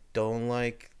 I don't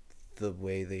like the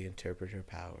way they interpret her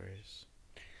powers.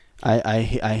 I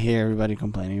hear everybody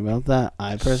complaining about that.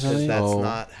 I personally, Because that's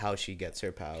not how she gets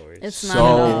her powers. It's not So,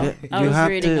 at all. you I was have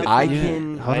reading to. up I on it.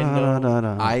 can- Hold I on, know- hold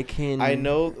on. I can. I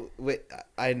know. Wait,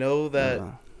 I know that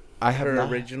I have her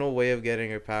not. original way of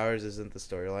getting her powers isn't the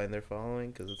storyline they're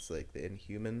following, because it's like the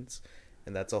Inhumans,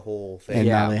 and that's a whole thing. And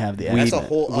Yeah, now they have the. we- That's a X-Men.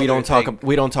 whole. We other don't talk. thing.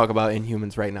 We don't talk about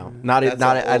Inhumans right now. Not That's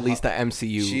not a at whole- least the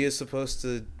MCU. She is supposed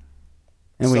to.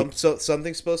 And we-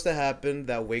 Something's supposed to happen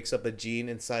that wakes up a gene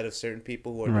inside of certain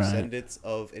people who are Right. descendants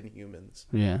of Inhumans.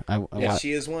 Yeah, And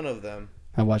she is one of them.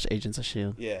 I watched Agents of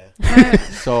Shield. Yeah.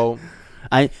 So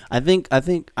I think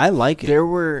I like it. there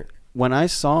were. When I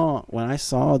saw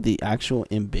the actual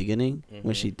in beginning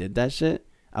when she did that shit,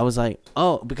 I was like,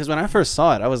 oh, because when I first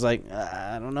saw it, I was like,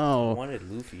 I don't I know. wanted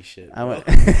Luffy shit. I bro. went,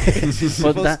 but she's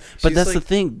that's the like-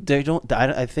 thing. They don't.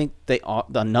 I think they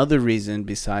another reason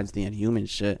besides the Inhuman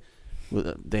shit.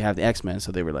 They have the X-Men,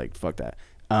 so they were like, fuck that.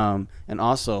 And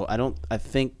also, I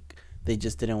think they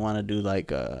just didn't want to do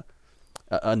like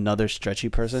another stretchy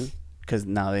person, because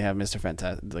now they have Mr.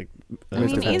 Fantastic. Like, I mean,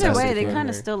 Mr. either way, they Fantastic kind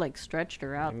of here. still like stretched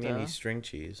her I out mean, though. he's string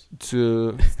cheese.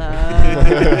 To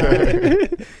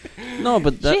No,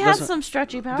 but She has that's some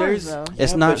stretchy powers there's- though.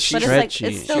 it's Yeah, not but But it's like stretchy.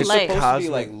 it's still She's light. supposed to be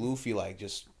Cosmic. like Luffy, like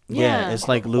just. Yeah, Yeah. it's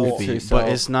like Oh, Luffy, so- but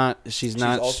it's not. She's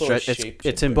not also a stretch. It's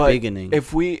shapeshifter. in but beginning.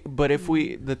 if we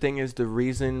the thing is, the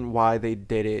reason why they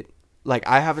did it like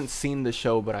I haven't seen the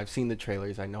show, but I've seen the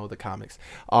trailers. I know the comics.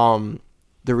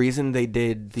 The reason they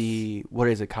did the what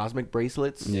is it, cosmic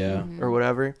bracelets, or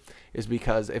whatever, is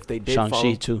because if they did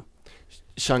Shang-Chi too.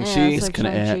 Shang-Chi, it's like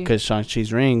Shang-Chi. Because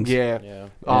Shang-Chi's rings. Yeah.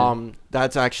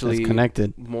 That's actually That's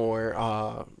connected.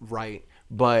 more right.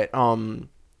 But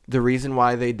the reason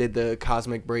why they did the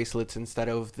cosmic bracelets instead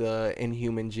of the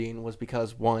Inhuman gene was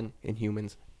because, one,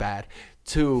 Inhumans bad.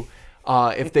 Two,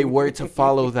 if they were to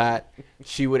follow that,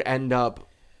 she would end up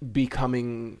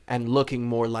becoming and looking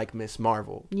more like Miss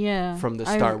Marvel. Yeah. From the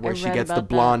start, where I she read gets the about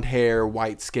blonde hair,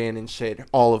 white skin, and shit,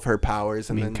 all of her powers,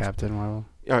 and then Captain Marvel.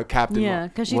 Captain. Yeah,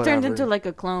 because she turns into like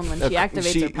a clone when she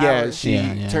activates her powers.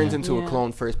 Yeah, she turns Yeah. into a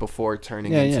clone first before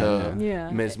turning Yeah, into yeah.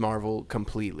 Ms. Marvel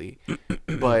completely.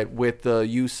 But with the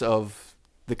use of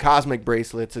the cosmic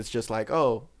bracelets, it's just like,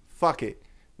 oh, fuck it.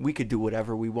 We could do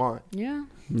whatever we want. Yeah.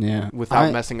 Yeah.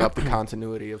 Without messing up the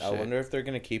continuity of I shit. wonder if they're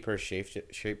gonna keep her shape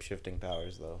shifting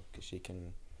powers though, because she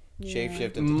can Yeah. shape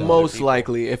shift into Most other people.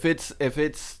 likely, if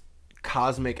it's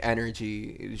cosmic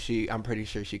energy, I'm pretty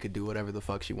sure she could do whatever the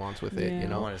fuck she wants with it. Yeah. You I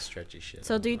know. want to stretchy shit.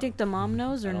 So do you think the mom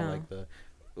knows or I don't no? like the.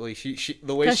 Well, she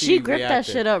the way Because she gripped that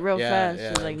reacted. shit up real Yeah, fast. yeah,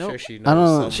 She's like, I'm nope. Sure she knows I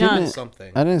don't know. She didn't-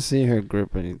 something. I didn't see her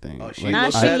grip anything. Oh, she Nah,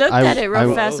 looked she at- looked at it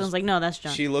real I- fast and was like, no, that's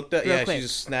junk. She looked at Real yeah. quick. She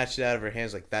just snatched it out of her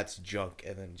hands like that's junk,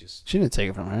 and then just She didn't take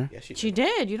it from her. yeah. She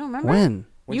did. You don't remember? When?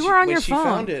 You were on your she phone.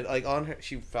 found it like on her.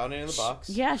 She found it in the box.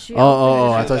 Yeah, she. Oh,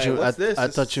 opened I it. She was thought you. like, "What's this? I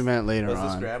thought you meant later Was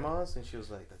this on. grandma's? And she was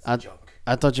like, "That's I- junk."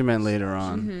 I thought you meant later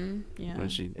on Yeah. when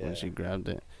she Yeah. grabbed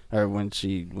it, or when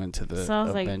she went to the So I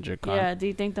was like, Avenger con. yeah. Do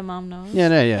you think the mom knows? Yeah.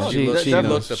 Oh, she she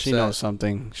knows. looked She knows upset.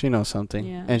 something. She knows something.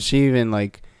 Yeah. And she even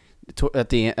like at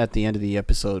the end of the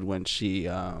episode when she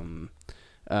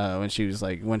was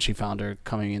like when she found her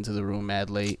coming into the room mad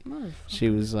late, she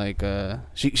was like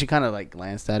she kind of like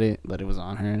glanced at it, but it was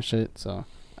on her and shit. So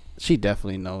she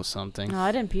definitely knows something. No,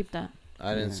 I didn't peep that.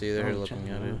 I didn't see her Oh, looking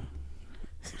at it.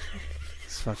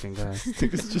 This fucking guy.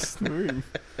 It's just snoring.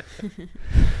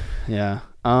 Yeah.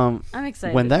 I'm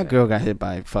excited. When that for girl got hit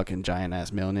by a fucking giant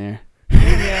ass Mjolnir. it. Yo,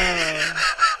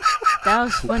 that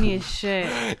was funny as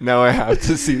shit. Now I have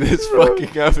to see this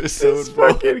fucking episode. This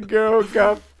fucking girl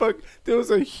got fucked. There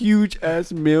was a huge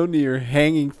ass Mjolnir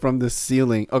hanging from the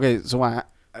ceiling. Okay, so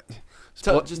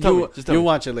Just tell me. You'll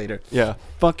watch it later. Yeah.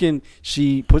 Fucking,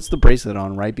 she puts the bracelet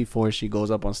on right before she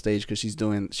goes up on stage because she's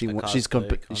doing she's cosplay she's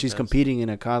contest. competing in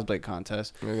a cosplay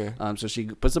contest. Okay. So she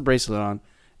puts the bracelet on,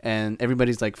 and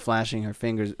everybody's like flashing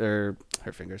their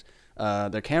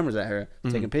cameras at her,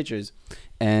 taking pictures,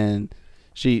 and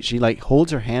she like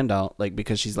holds her hand out like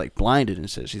because she's like blinded and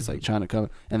shit. She's like trying to cover,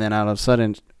 and then all of a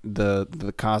sudden the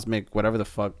cosmic whatever the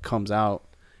fuck comes out,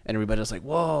 and everybody's like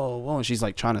whoa, and she's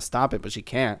like trying to stop it, but she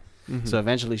can't. So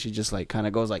eventually she just like kind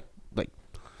of goes like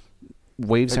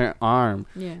waves her arm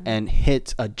Yeah. and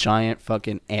hits a giant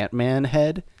fucking Ant-Man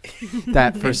head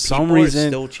that for And some people are reason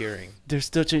still cheering. they're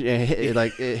still it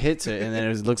hits it and then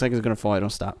it looks like it's gonna fall. It don't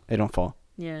stop. It don't fall.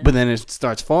 Yeah. But then it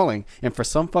starts falling, and for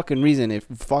some fucking reason, it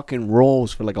fucking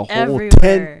rolls for like a whole Everywhere.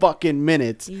 10 fucking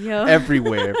minutes Yo.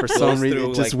 everywhere. For some Goes reason,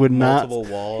 through, it just like, would not.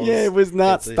 multiple walls. Yeah, it was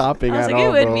not It's a- stopping I was at like, it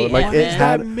all, would bro. be Like it Ant-Man.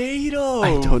 had. made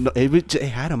I don't know. It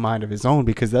had a mind of its own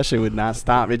because that shit would not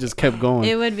stop. It just kept going.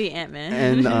 It would be Ant-Man.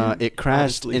 And it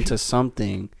crashed Honestly. into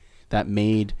something that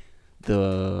made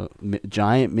the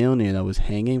giant Mjolnir that was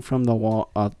hanging from the wall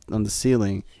on the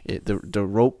ceiling. The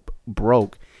rope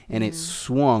broke and it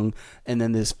swung, and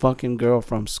then this fucking girl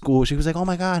from school, she was like, "Oh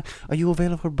my god, are you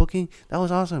available for booking? That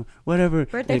was awesome. Whatever."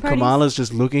 Birthday and parties? Kamala's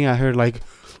just looking at her like,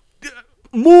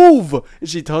 "Move!" And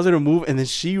she tells her to move, and then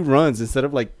she runs instead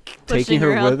of like taking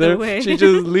her her out with the her. way. She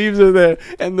just leaves her there,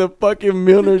 and the fucking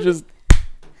Mjolnir just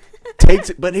takes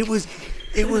it. But it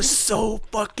was so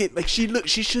fucking like she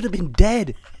should have been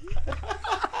dead.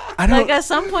 I don't. like at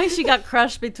some point, she got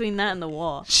crushed between that and the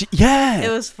wall. Yeah. It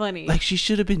was funny. Like she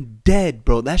should have been dead,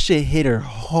 bro. That shit hit her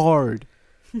hard.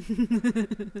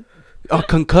 A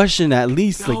concussion at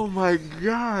least. Like Oh my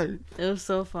god. it was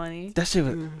so funny. that shit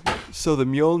was. So the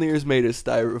Mjolnir's made of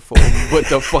styrofoam, but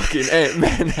the fucking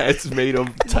Ant-Man head's made of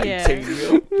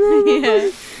titanium.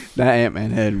 Yeah. That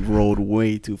Ant-Man head rolled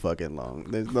way too fucking long.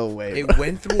 There's no way. It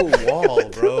went through a wall,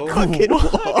 bro. Fucking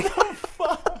wall.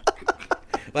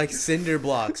 Like cinder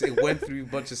blocks. It went through a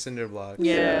bunch of cinder blocks.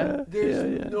 Yeah.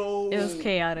 There's no. It was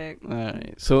chaotic. All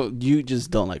right. So you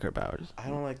just don't like her powers. I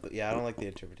don't like the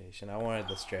interpretation. I wanted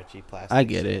the stretchy plastic. I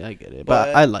get it.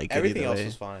 But I like it everything either else way.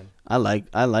 was fine.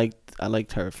 I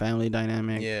liked her family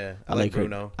dynamic. Yeah, I like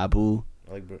Bruno. her Abu.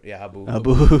 I like Abu.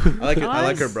 Abu. I like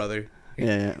her What? brother.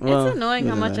 Yeah. Well, it's annoying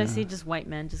how much I uh, see just white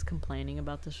men just complaining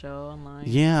about the show online.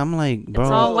 Yeah, I'm like, bro.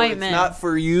 It's all white it's men. not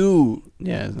for you.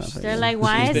 Yeah, it's not. For They're you. like,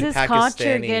 why She's is been this culture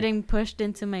Pakistani. getting pushed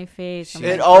into my face? I'm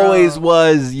It like, always bro.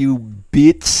 was, you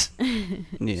bitch.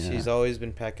 Yeah. She's always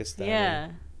been Pakistani. Yeah.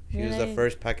 She was the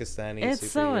first Pakistani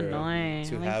It's so superhero annoying.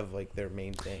 to Like- have like their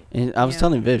main thing. And I was Yeah.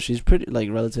 telling Viv, she's pretty like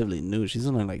relatively new. She's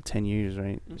only like 10 years,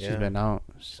 right? She's Yeah. been out.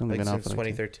 She's only Like been out since for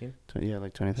like 2013. yeah,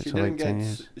 like 20, She so like didn't 10 get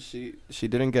years. she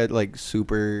didn't get like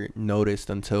super noticed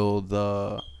until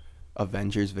the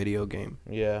Avengers video game,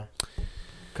 Yeah.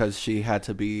 because she had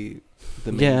to be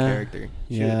the main Yeah. character.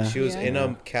 She was in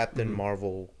Yeah. a Captain Mhm.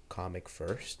 Marvel comic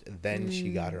first, and then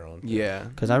she got her own thing. Yeah,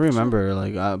 Because I remember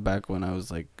like back when I was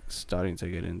like starting to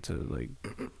get into like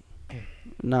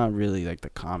not really like the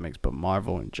comics, but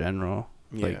Marvel in general.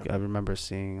 yeah. Like I remember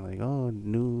seeing like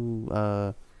new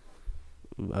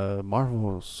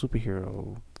Marvel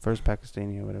superhero first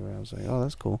Pakistani or whatever. I was like, oh,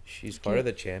 that's cool. She's part of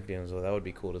the champions, so that would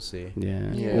be cool to see.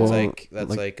 Yeah. Yeah. That's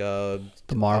Well, like the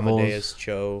Marvels. Amadeus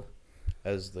Cho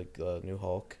as the new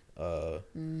Hulk.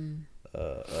 Mm,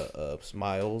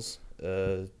 Smiles.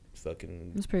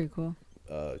 Fucking that's pretty cool.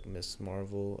 Miss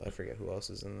Marvel. I forget who else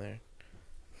is in there.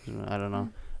 I don't know.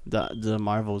 The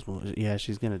Marvels movie. Yeah,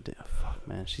 she's gonna do. Fuck,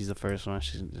 man. She's the first one.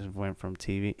 She just went from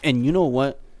TV. And you know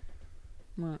what?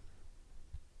 What?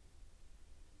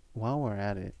 While we're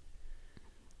at it,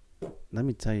 let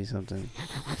me tell you something.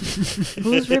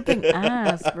 Who's ripping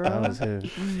ass, bro? That was him.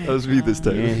 Oh my That was me this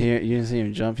God. time. You didn't see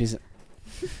him jump. He's.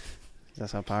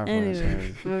 That's how powerful this Anyway,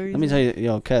 is. what were Let me tell you,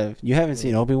 yo, Kev, you haven't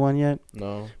seen Obi-Wan yet,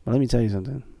 No. but let me tell you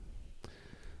something.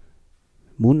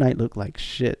 Moon Knight looked like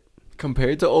shit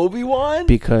Compared to Obi-Wan?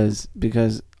 because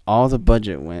all the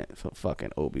budget went for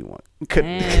fucking Obi-Wan.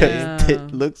 Damn.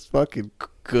 It looks fucking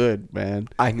good, man.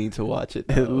 I need to watch it.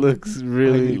 It looks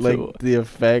really need like to- the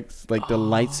effects, like the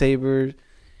lightsaber.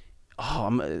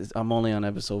 Oh, I'm only on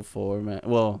episode 4, man.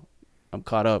 Well, I'm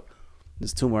caught up.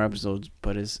 There's 2 more episodes,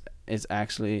 but it's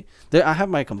actually there. I have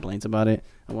my complaints about it.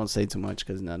 I won't say too much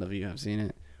because none of you have seen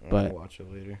it. But- I'll watch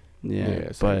it later. Yeah,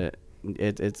 Yeah, same. but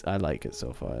it's I like it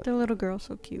so far. The little girl's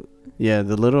so cute. Yeah,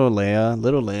 the little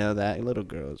Leia, that little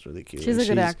girl is really cute. She's a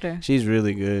good actor. She's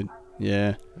really good.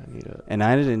 Yeah, I need to. and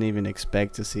I didn't even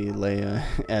expect to see Leia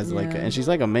as like, Yeah. and she's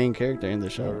like a main character in the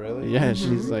show. Oh, really? Yeah, Mhm.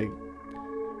 she's like,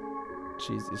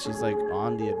 she's like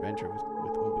on the adventure with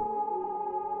Obi.